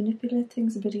can just manipulate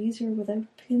things a bit easier without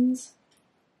pins.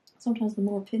 Sometimes the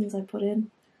more pins I put in,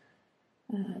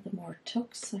 the more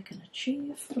tucks I can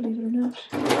achieve, believe it or not.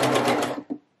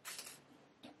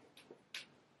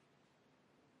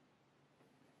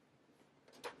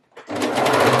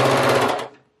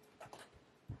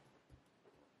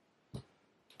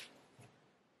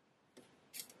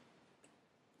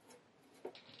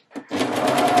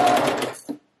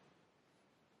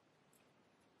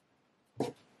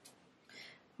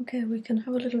 Okay, we can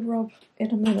have a little rub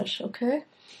in a minute, okay?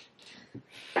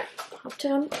 Hop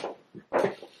down.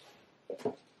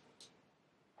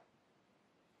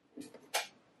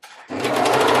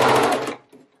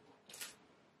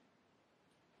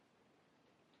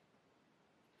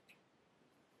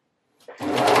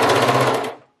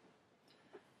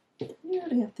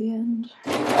 Nearly at the end.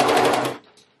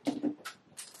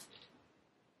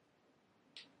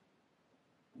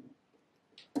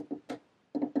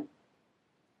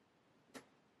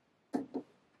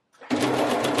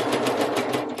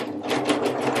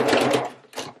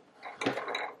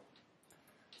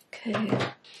 Okay,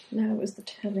 now is the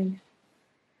telling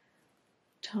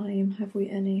time. Have we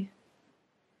any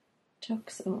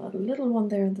tucks? Oh, a little one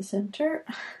there in the center.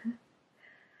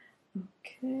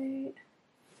 Okay,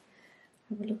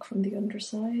 have a look from the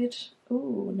underside.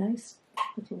 Oh, nice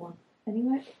little one.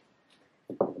 Anyway,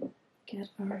 get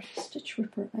our stitch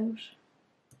ripper out.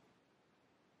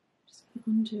 Just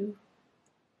going to undo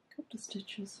a couple of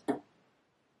stitches.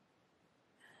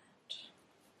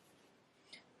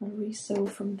 I'll re-sew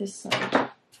from this side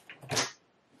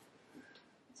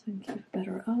so I can keep a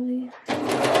better eye.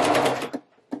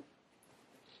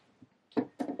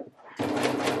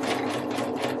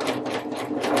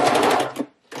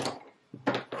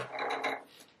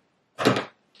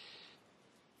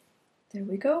 There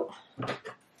we go.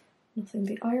 Nothing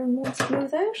the iron won't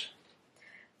smooth out.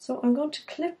 So I'm going to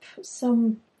clip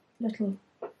some little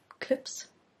clips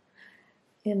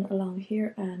in along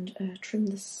here and trim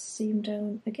the seam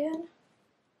down again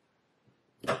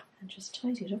and just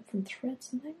tidy it up from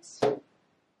threads and things.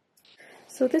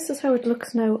 So this is how it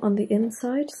looks now on the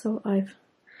inside. So I've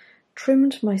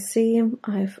trimmed my seam,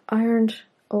 I've ironed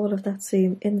all of that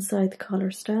seam inside the collar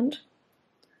stand.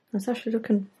 It's actually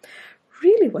looking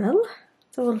really well.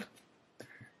 It's all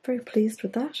very pleased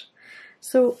with that.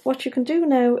 So what you can do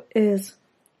now is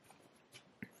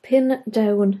pin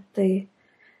down the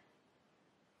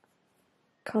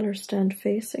collar stand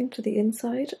facing to the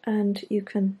inside, and you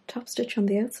can top stitch on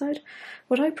the outside.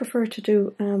 What I prefer to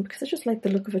do, because I just like the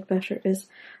look of it better, is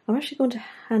I'm actually going to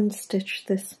hand stitch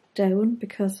this down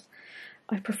because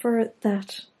I prefer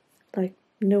that, like,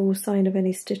 no sign of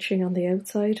any stitching on the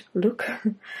outside look.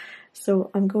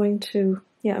 So I'm going to,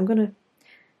 I'm going to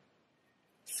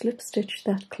slip stitch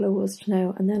that closed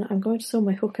now, and then I'm going to sew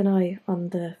my hook and eye on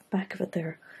the back of it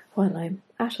there while I'm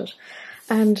at it.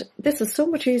 And this is so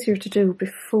much easier to do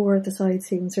before the side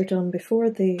seams are done, before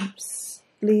the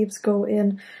sleeves go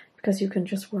in, because you can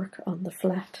just work on the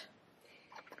flat.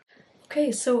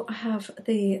 Okay, so I have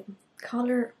the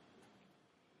collar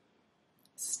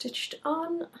stitched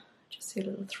on. Just see a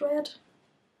little thread.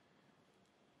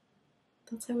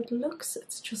 That's how it looks.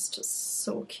 It's just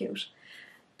so cute.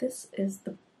 This is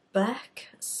the back,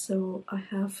 so I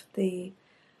have the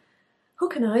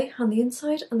hook and eye on the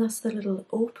inside, and that's the little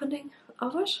opening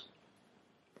of it.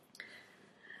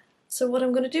 So what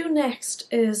I'm going to do next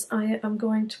is I am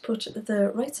going to put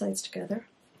the right sides together.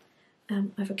 I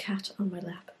have a cat on my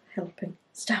lap helping.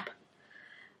 Stop!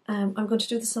 I'm going to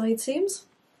do the side seams,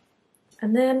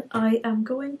 and then I am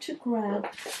going to grab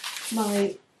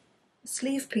my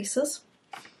sleeve pieces.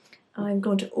 I'm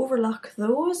going to overlock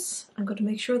those. I'm going to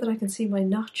make sure that I can see my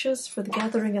notches for the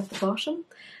gathering at the bottom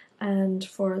and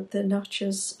for the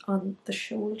notches on the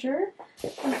shoulder.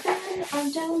 And then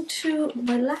I'm down to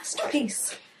my last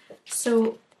piece.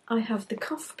 So I have the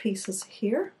cuff pieces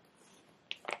here,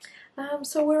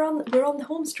 So we're on the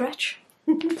home stretch.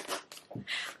 I'm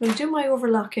going to do my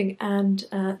overlocking and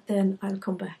then I'll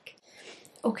come back.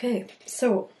 Okay,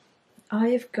 so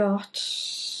I've got,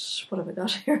 what have I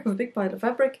got here? I have a big pile of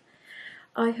fabric.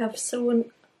 I have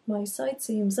sewn my side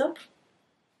seams up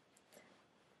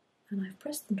and I've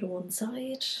pressed them to one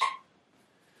side.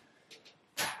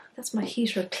 That's my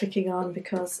heater clicking on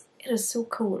because it is so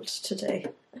cold today.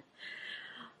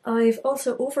 I've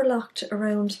also overlocked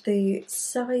around the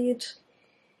side,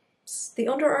 the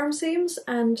underarm seams,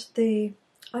 and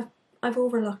I've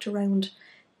overlocked around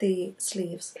the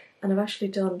sleeves, and I've actually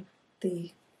done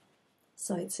the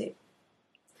side seam.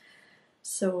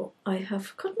 So I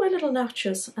have cut my little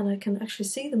notches and I can actually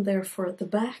see them there for the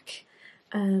back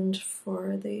and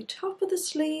for the top of the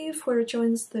sleeve where it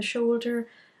joins the shoulder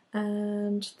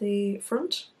and the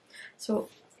front. So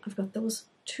I've got those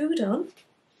two done.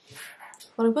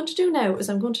 What I'm going to do now is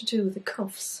I'm going to do the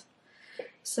cuffs.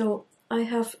 So I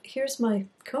have, here's my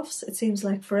cuffs. It seems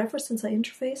like forever since I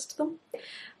interfaced them.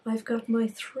 I've got my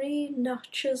 3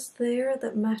 notches there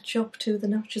that match up to the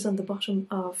notches on the bottom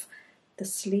of the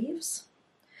sleeves.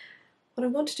 What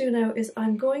I'm going to do now is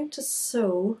I'm going to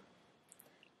sew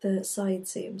the side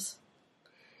seams.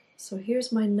 So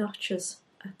here's my notches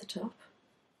at the top.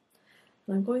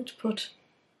 And I'm going to put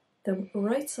them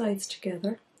right sides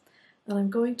together, and I'm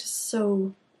going to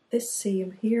sew this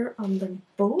seam here on them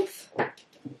both.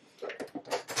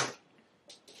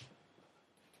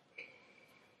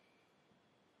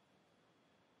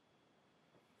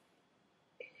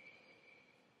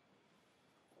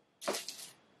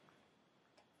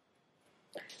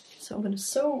 So I'm going to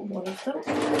sew one of them.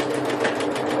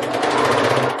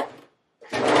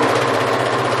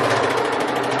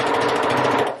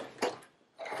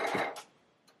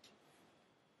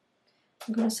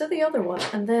 I'm going to sew the other one,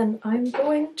 and then I'm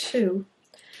going to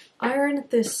iron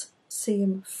this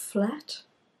seam flat.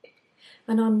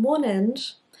 And on one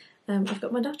end, I've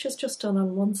got my notches just done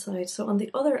on one side, so on the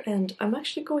other end I'm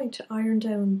actually going to iron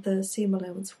down the seam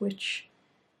allowance, which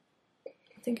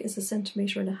I think is 1.5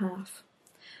 centimeters.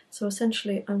 So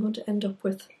essentially I'm going to end up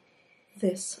with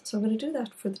this. So I'm going to do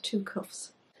that for the 2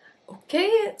 cuffs.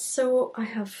 Okay, so I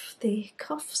have the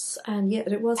cuffs, and yeah,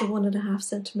 it was a 1.5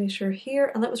 centimeter here,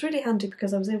 and that was really handy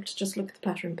because I was able to just look at the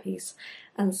pattern piece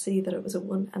and see that it was a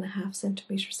 1.5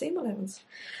 centimeter seam allowance.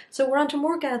 So we're on to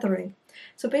more gathering.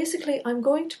 So basically I'm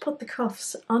going to put the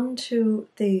cuffs onto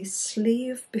the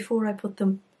sleeve before I put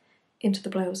them into the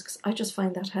blouse, because I just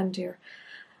find that handier.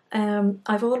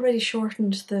 I've already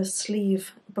shortened the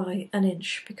sleeve by 1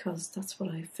 inch because that's what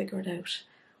I figured out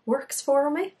works for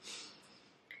me.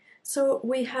 So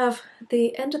we have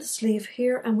the end of the sleeve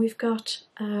here, and we've got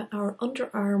our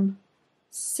underarm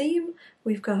seam.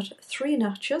 We've got 3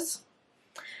 notches,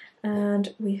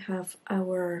 and we have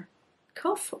our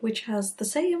cuff, which has the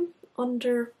same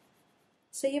under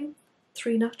seam,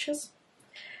 3 notches.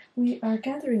 We are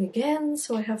gathering again,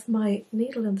 so I have my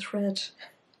needle and thread.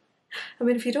 I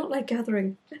mean, if you don't like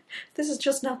gathering, this is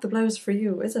just not the blouse for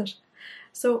you, is it?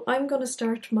 So I'm going to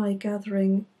start my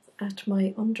gathering at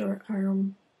my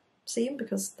underarm seam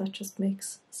because that just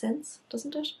makes sense,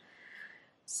 doesn't it?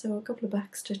 So a couple of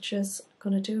back stitches.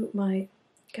 I'm going to do my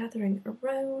gathering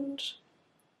around.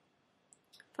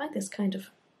 I find this kind of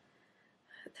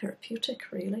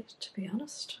therapeutic, really, to be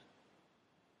honest.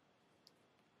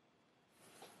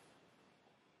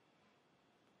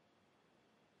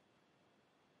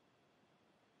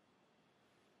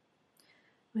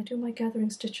 I do my gathering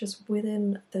stitches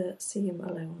within the seam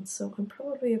allowance, so I'm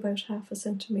probably about 0.5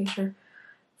 centimeter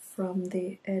from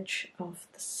the edge of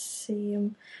the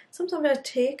seam. Sometimes I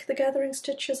take the gathering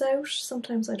stitches out,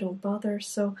 sometimes I don't bother.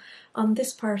 So on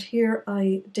this part here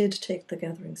I did take the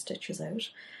gathering stitches out.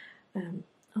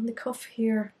 On the cuff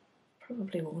here,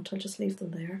 probably won't, I'll just leave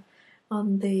them there.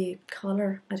 On the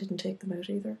collar I didn't take them out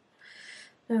either.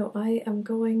 Now I am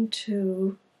going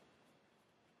to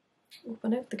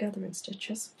open out the gathering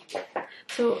stitches.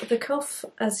 So the cuff,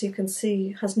 as you can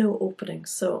see, has no opening,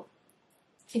 so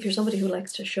if you're somebody who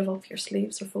likes to shove up your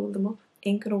sleeves or fold them up,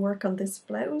 ain't gonna work on this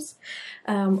blouse.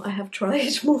 I have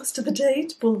tried most of the day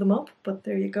to pull them up, but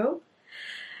there you go.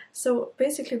 So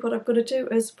basically what I'm going to do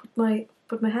is put my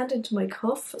hand into my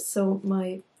cuff, so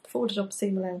my folded up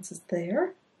seam allowance is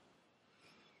there.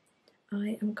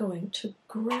 I am going to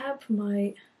grab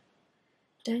my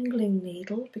dangling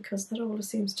needle because that always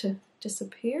seems to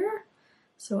disappear.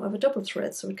 So I have a double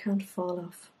thread so it can't fall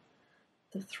off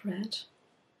the thread.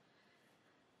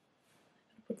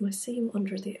 Put my seam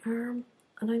under the arm,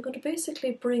 and I'm going to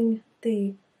basically bring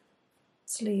the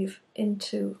sleeve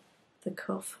into the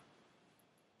cuff.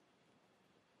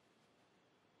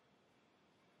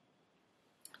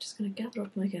 just going to gather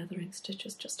up my gathering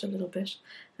stitches just a little bit.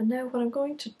 And now what I'm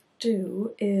going to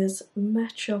do is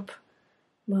match up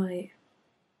my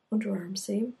underarm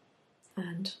seam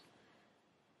and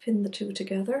pin the two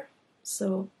together.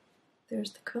 So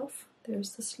there's the cuff,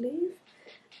 there's the sleeve,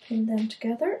 pin them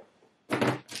together.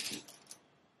 I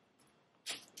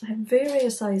have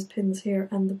various size pins here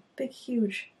and the big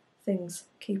huge things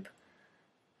keep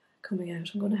coming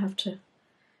out. I'm going to have to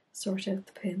sort out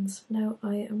the pins. Now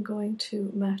I am going to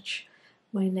match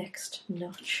my next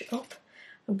notch up.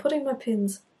 I'm putting my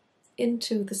pins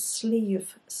into the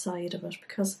sleeve side of it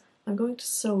because I'm going to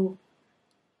sew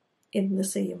in the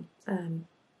seam, in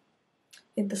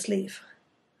the sleeve.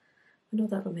 I know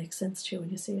that will make sense to you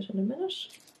when you see it in a minute.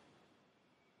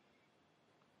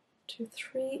 2,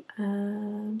 3,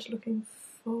 and looking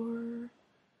for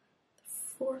the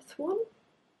fourth one.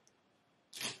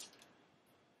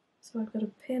 So I've got a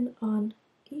pin on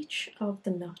each of the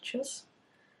notches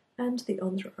and the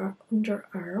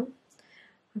underarm.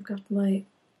 I've got my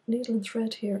needle and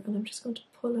thread here and I'm just going to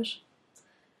pull it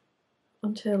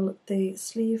until the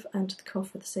sleeve and the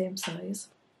cuff are the same size.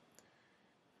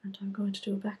 And I'm going to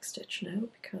do a back stitch now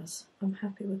because I'm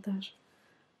happy with that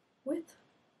width.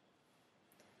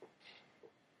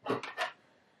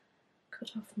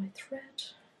 Cut off my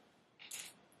thread.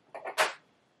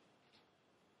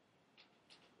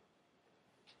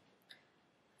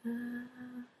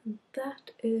 And that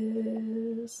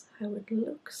is how it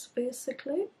looks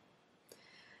basically.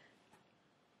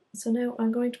 So now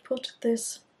I'm going to put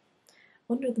this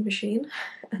under the machine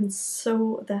and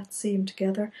sew that seam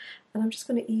together, and I'm just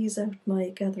going to ease out my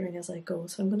gathering as I go.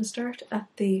 So I'm going to start at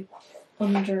the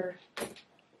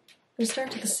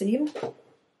seam and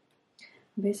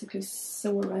basically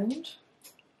sew around.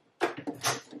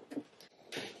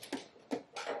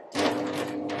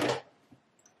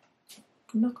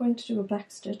 I'm not going to do a back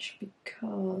stitch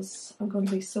because I'm going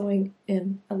to be sewing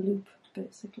in a loop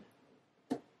basically.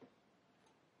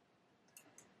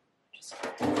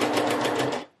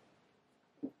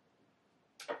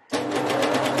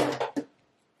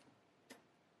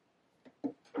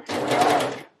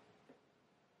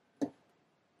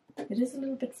 It is a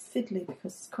little bit fiddly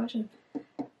because it's quite a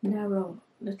narrow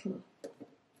little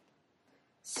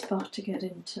spot to get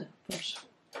into, but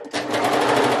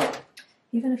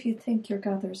even if you think your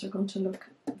gathers are going to look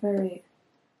very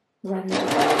random,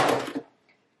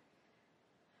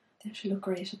 they actually look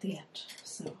great at the end,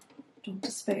 so don't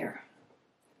despair.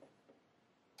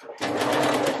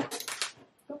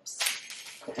 Oops.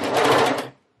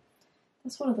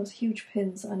 That's one of those huge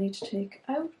pins I need to take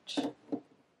out.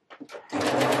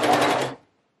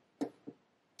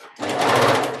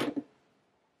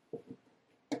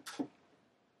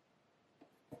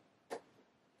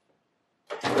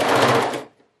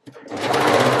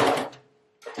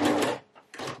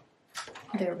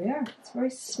 There we are. It's a very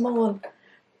small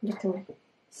little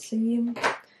seam.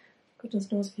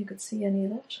 Goodness knows if you could see any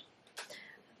of that.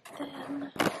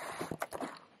 Then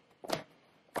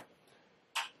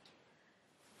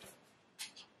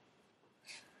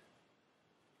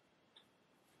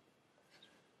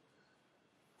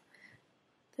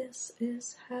this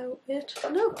is how it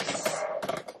looks.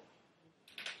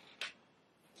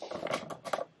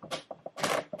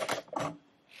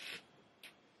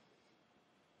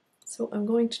 So I'm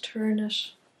going to turn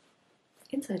it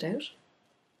inside out.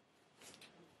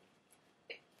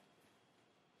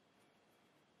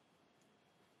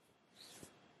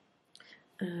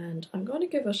 And I'm going to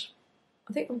give it,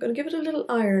 I think I'm going to give it a little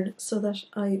iron so that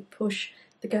I push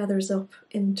the gathers up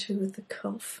into the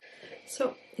cuff.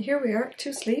 So here we are,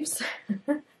 2 sleeves.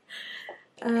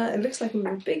 It looks like we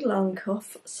have a big long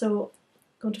cuff, so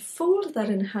I'm going to fold that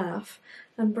in half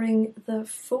and bring the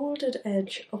folded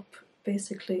edge up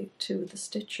basically to the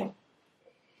stitching.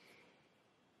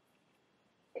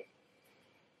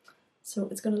 So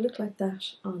it's going to look like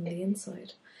that on the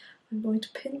inside. I'm going to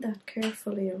pin that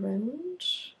carefully around.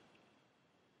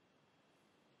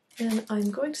 Then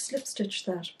I'm going to slip stitch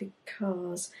that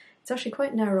because it's actually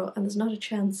quite narrow and there's not a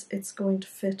chance it's going to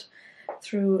fit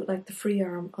through like the free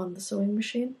arm on the sewing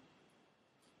machine.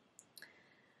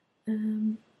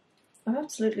 I've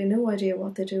absolutely no idea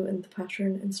what they do in the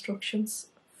pattern instructions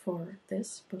for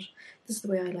this, but this is the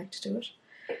way I like to do it.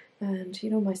 And you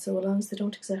know my sew-alongs, they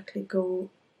don't exactly go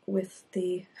with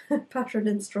the pattern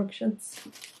instructions.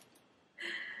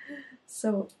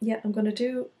 So yeah, I'm going to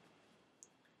do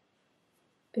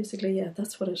basically, yeah,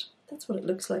 that's what it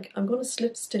looks like. I'm going to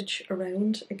slip stitch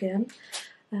around again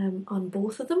on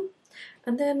both of them,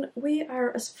 and then we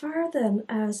are as far then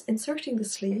as inserting the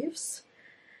sleeves.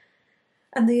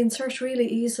 And they insert really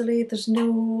easily. There's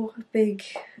no big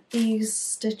ease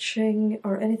stitching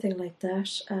or anything like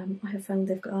that. I have found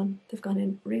they've gone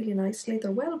in really nicely.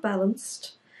 They're well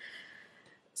balanced.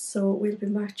 So we'll be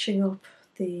matching up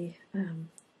the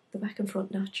back and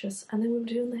front notches, and then we'll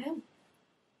be doing the hem.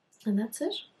 And that's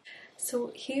it.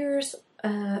 So here's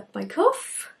my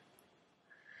cuff.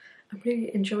 I'm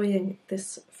really enjoying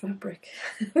this fabric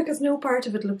because no part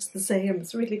of it looks the same.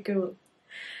 It's really cool.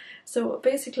 So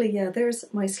basically, yeah, there's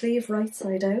my sleeve right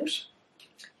side out.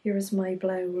 Here's my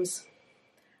blouse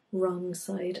wrong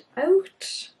side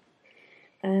out.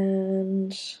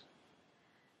 And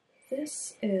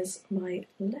this is my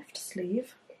left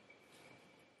sleeve.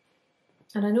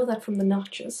 And I know that from the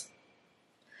notches.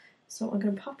 So I'm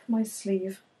going to pop my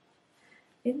sleeve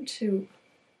into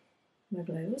my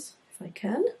blouse, if I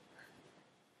can.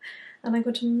 And I'm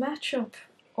going to match up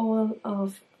all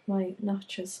of my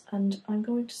notches, and I'm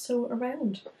going to sew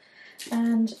around.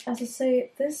 And as I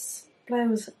say, this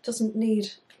blouse doesn't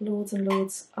need loads and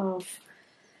loads of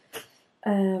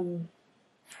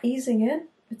easing in.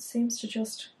 It seems to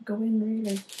just go in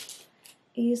really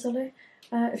easily.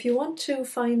 If you want to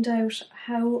find out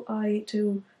how I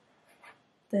do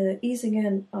the easing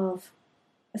in of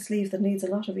a sleeve that needs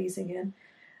a lot of easing in,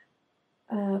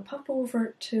 pop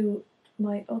over to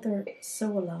my other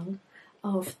sew along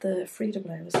of the Frida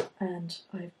blouse, and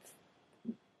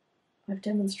I've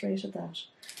demonstrated that.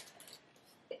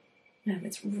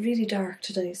 It's really dark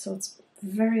today, so it's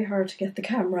very hard to get the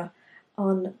camera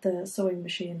on the sewing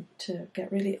machine to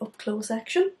get really up close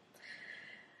action.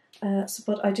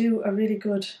 But I do a really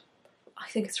good, I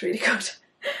think it's really good.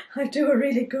 I do a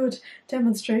really good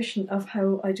demonstration of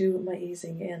how I do my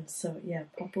easing in. So yeah,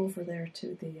 pop over there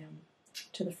to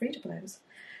the Frida blouse.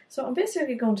 So I'm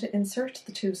basically going to insert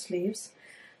the two sleeves.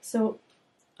 So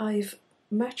I've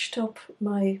matched up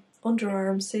my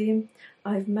underarm seam,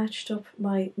 I've matched up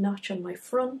my notch on my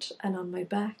front and on my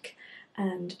back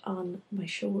and on my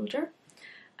shoulder.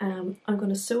 I'm going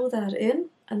to sew that in,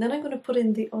 and then I'm going to put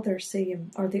in the other seam,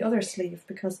 or the other sleeve,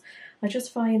 because I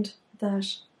just find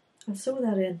that I'll sew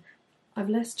that in, I've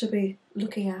less to be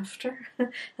looking after,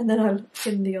 and then I'll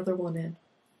pin the other one in.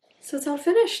 So it's all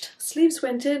finished. Sleeves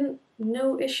went in,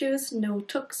 no issues, no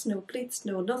tucks, no pleats,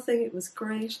 no nothing. It was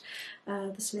great.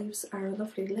 The sleeves are a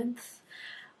lovely length.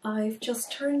 I've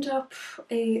just turned up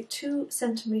a 2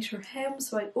 centimetre hem,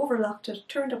 so I overlocked it,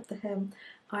 turned up the hem,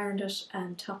 ironed it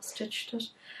and top stitched it.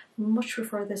 Much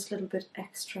prefer this little bit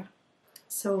extra.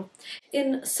 So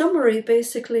in summary,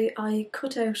 basically I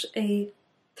cut out a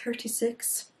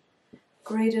 36,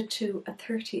 graded to a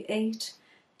 38,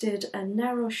 did a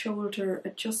narrow shoulder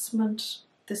adjustment.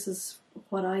 This is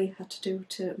what I had to do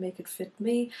to make it fit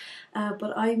me,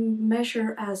 but I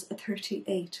measure as a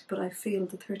 38, but I feel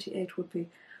the 38 would be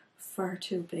far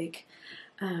too big.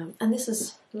 And this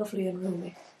is lovely and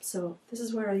roomy, so this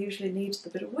is where I usually need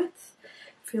the bit of width.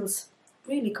 Feels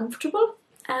really comfortable,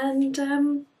 and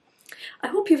I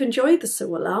hope you've enjoyed the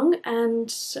sew along,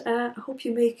 and I hope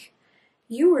you make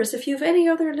yours. If you have any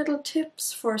other little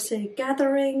tips for, say,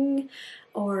 gathering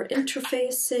or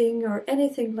interfacing or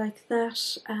anything like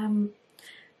that,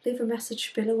 leave a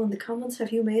message below in the comments.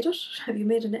 Have you made it? Have you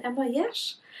made an Emma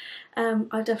yet?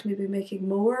 I'll definitely be making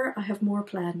more. I have more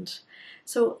planned.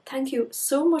 So thank you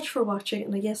so much for watching,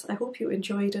 and yes, I hope you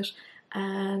enjoyed it,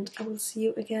 and I will see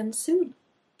you again soon.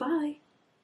 Bye!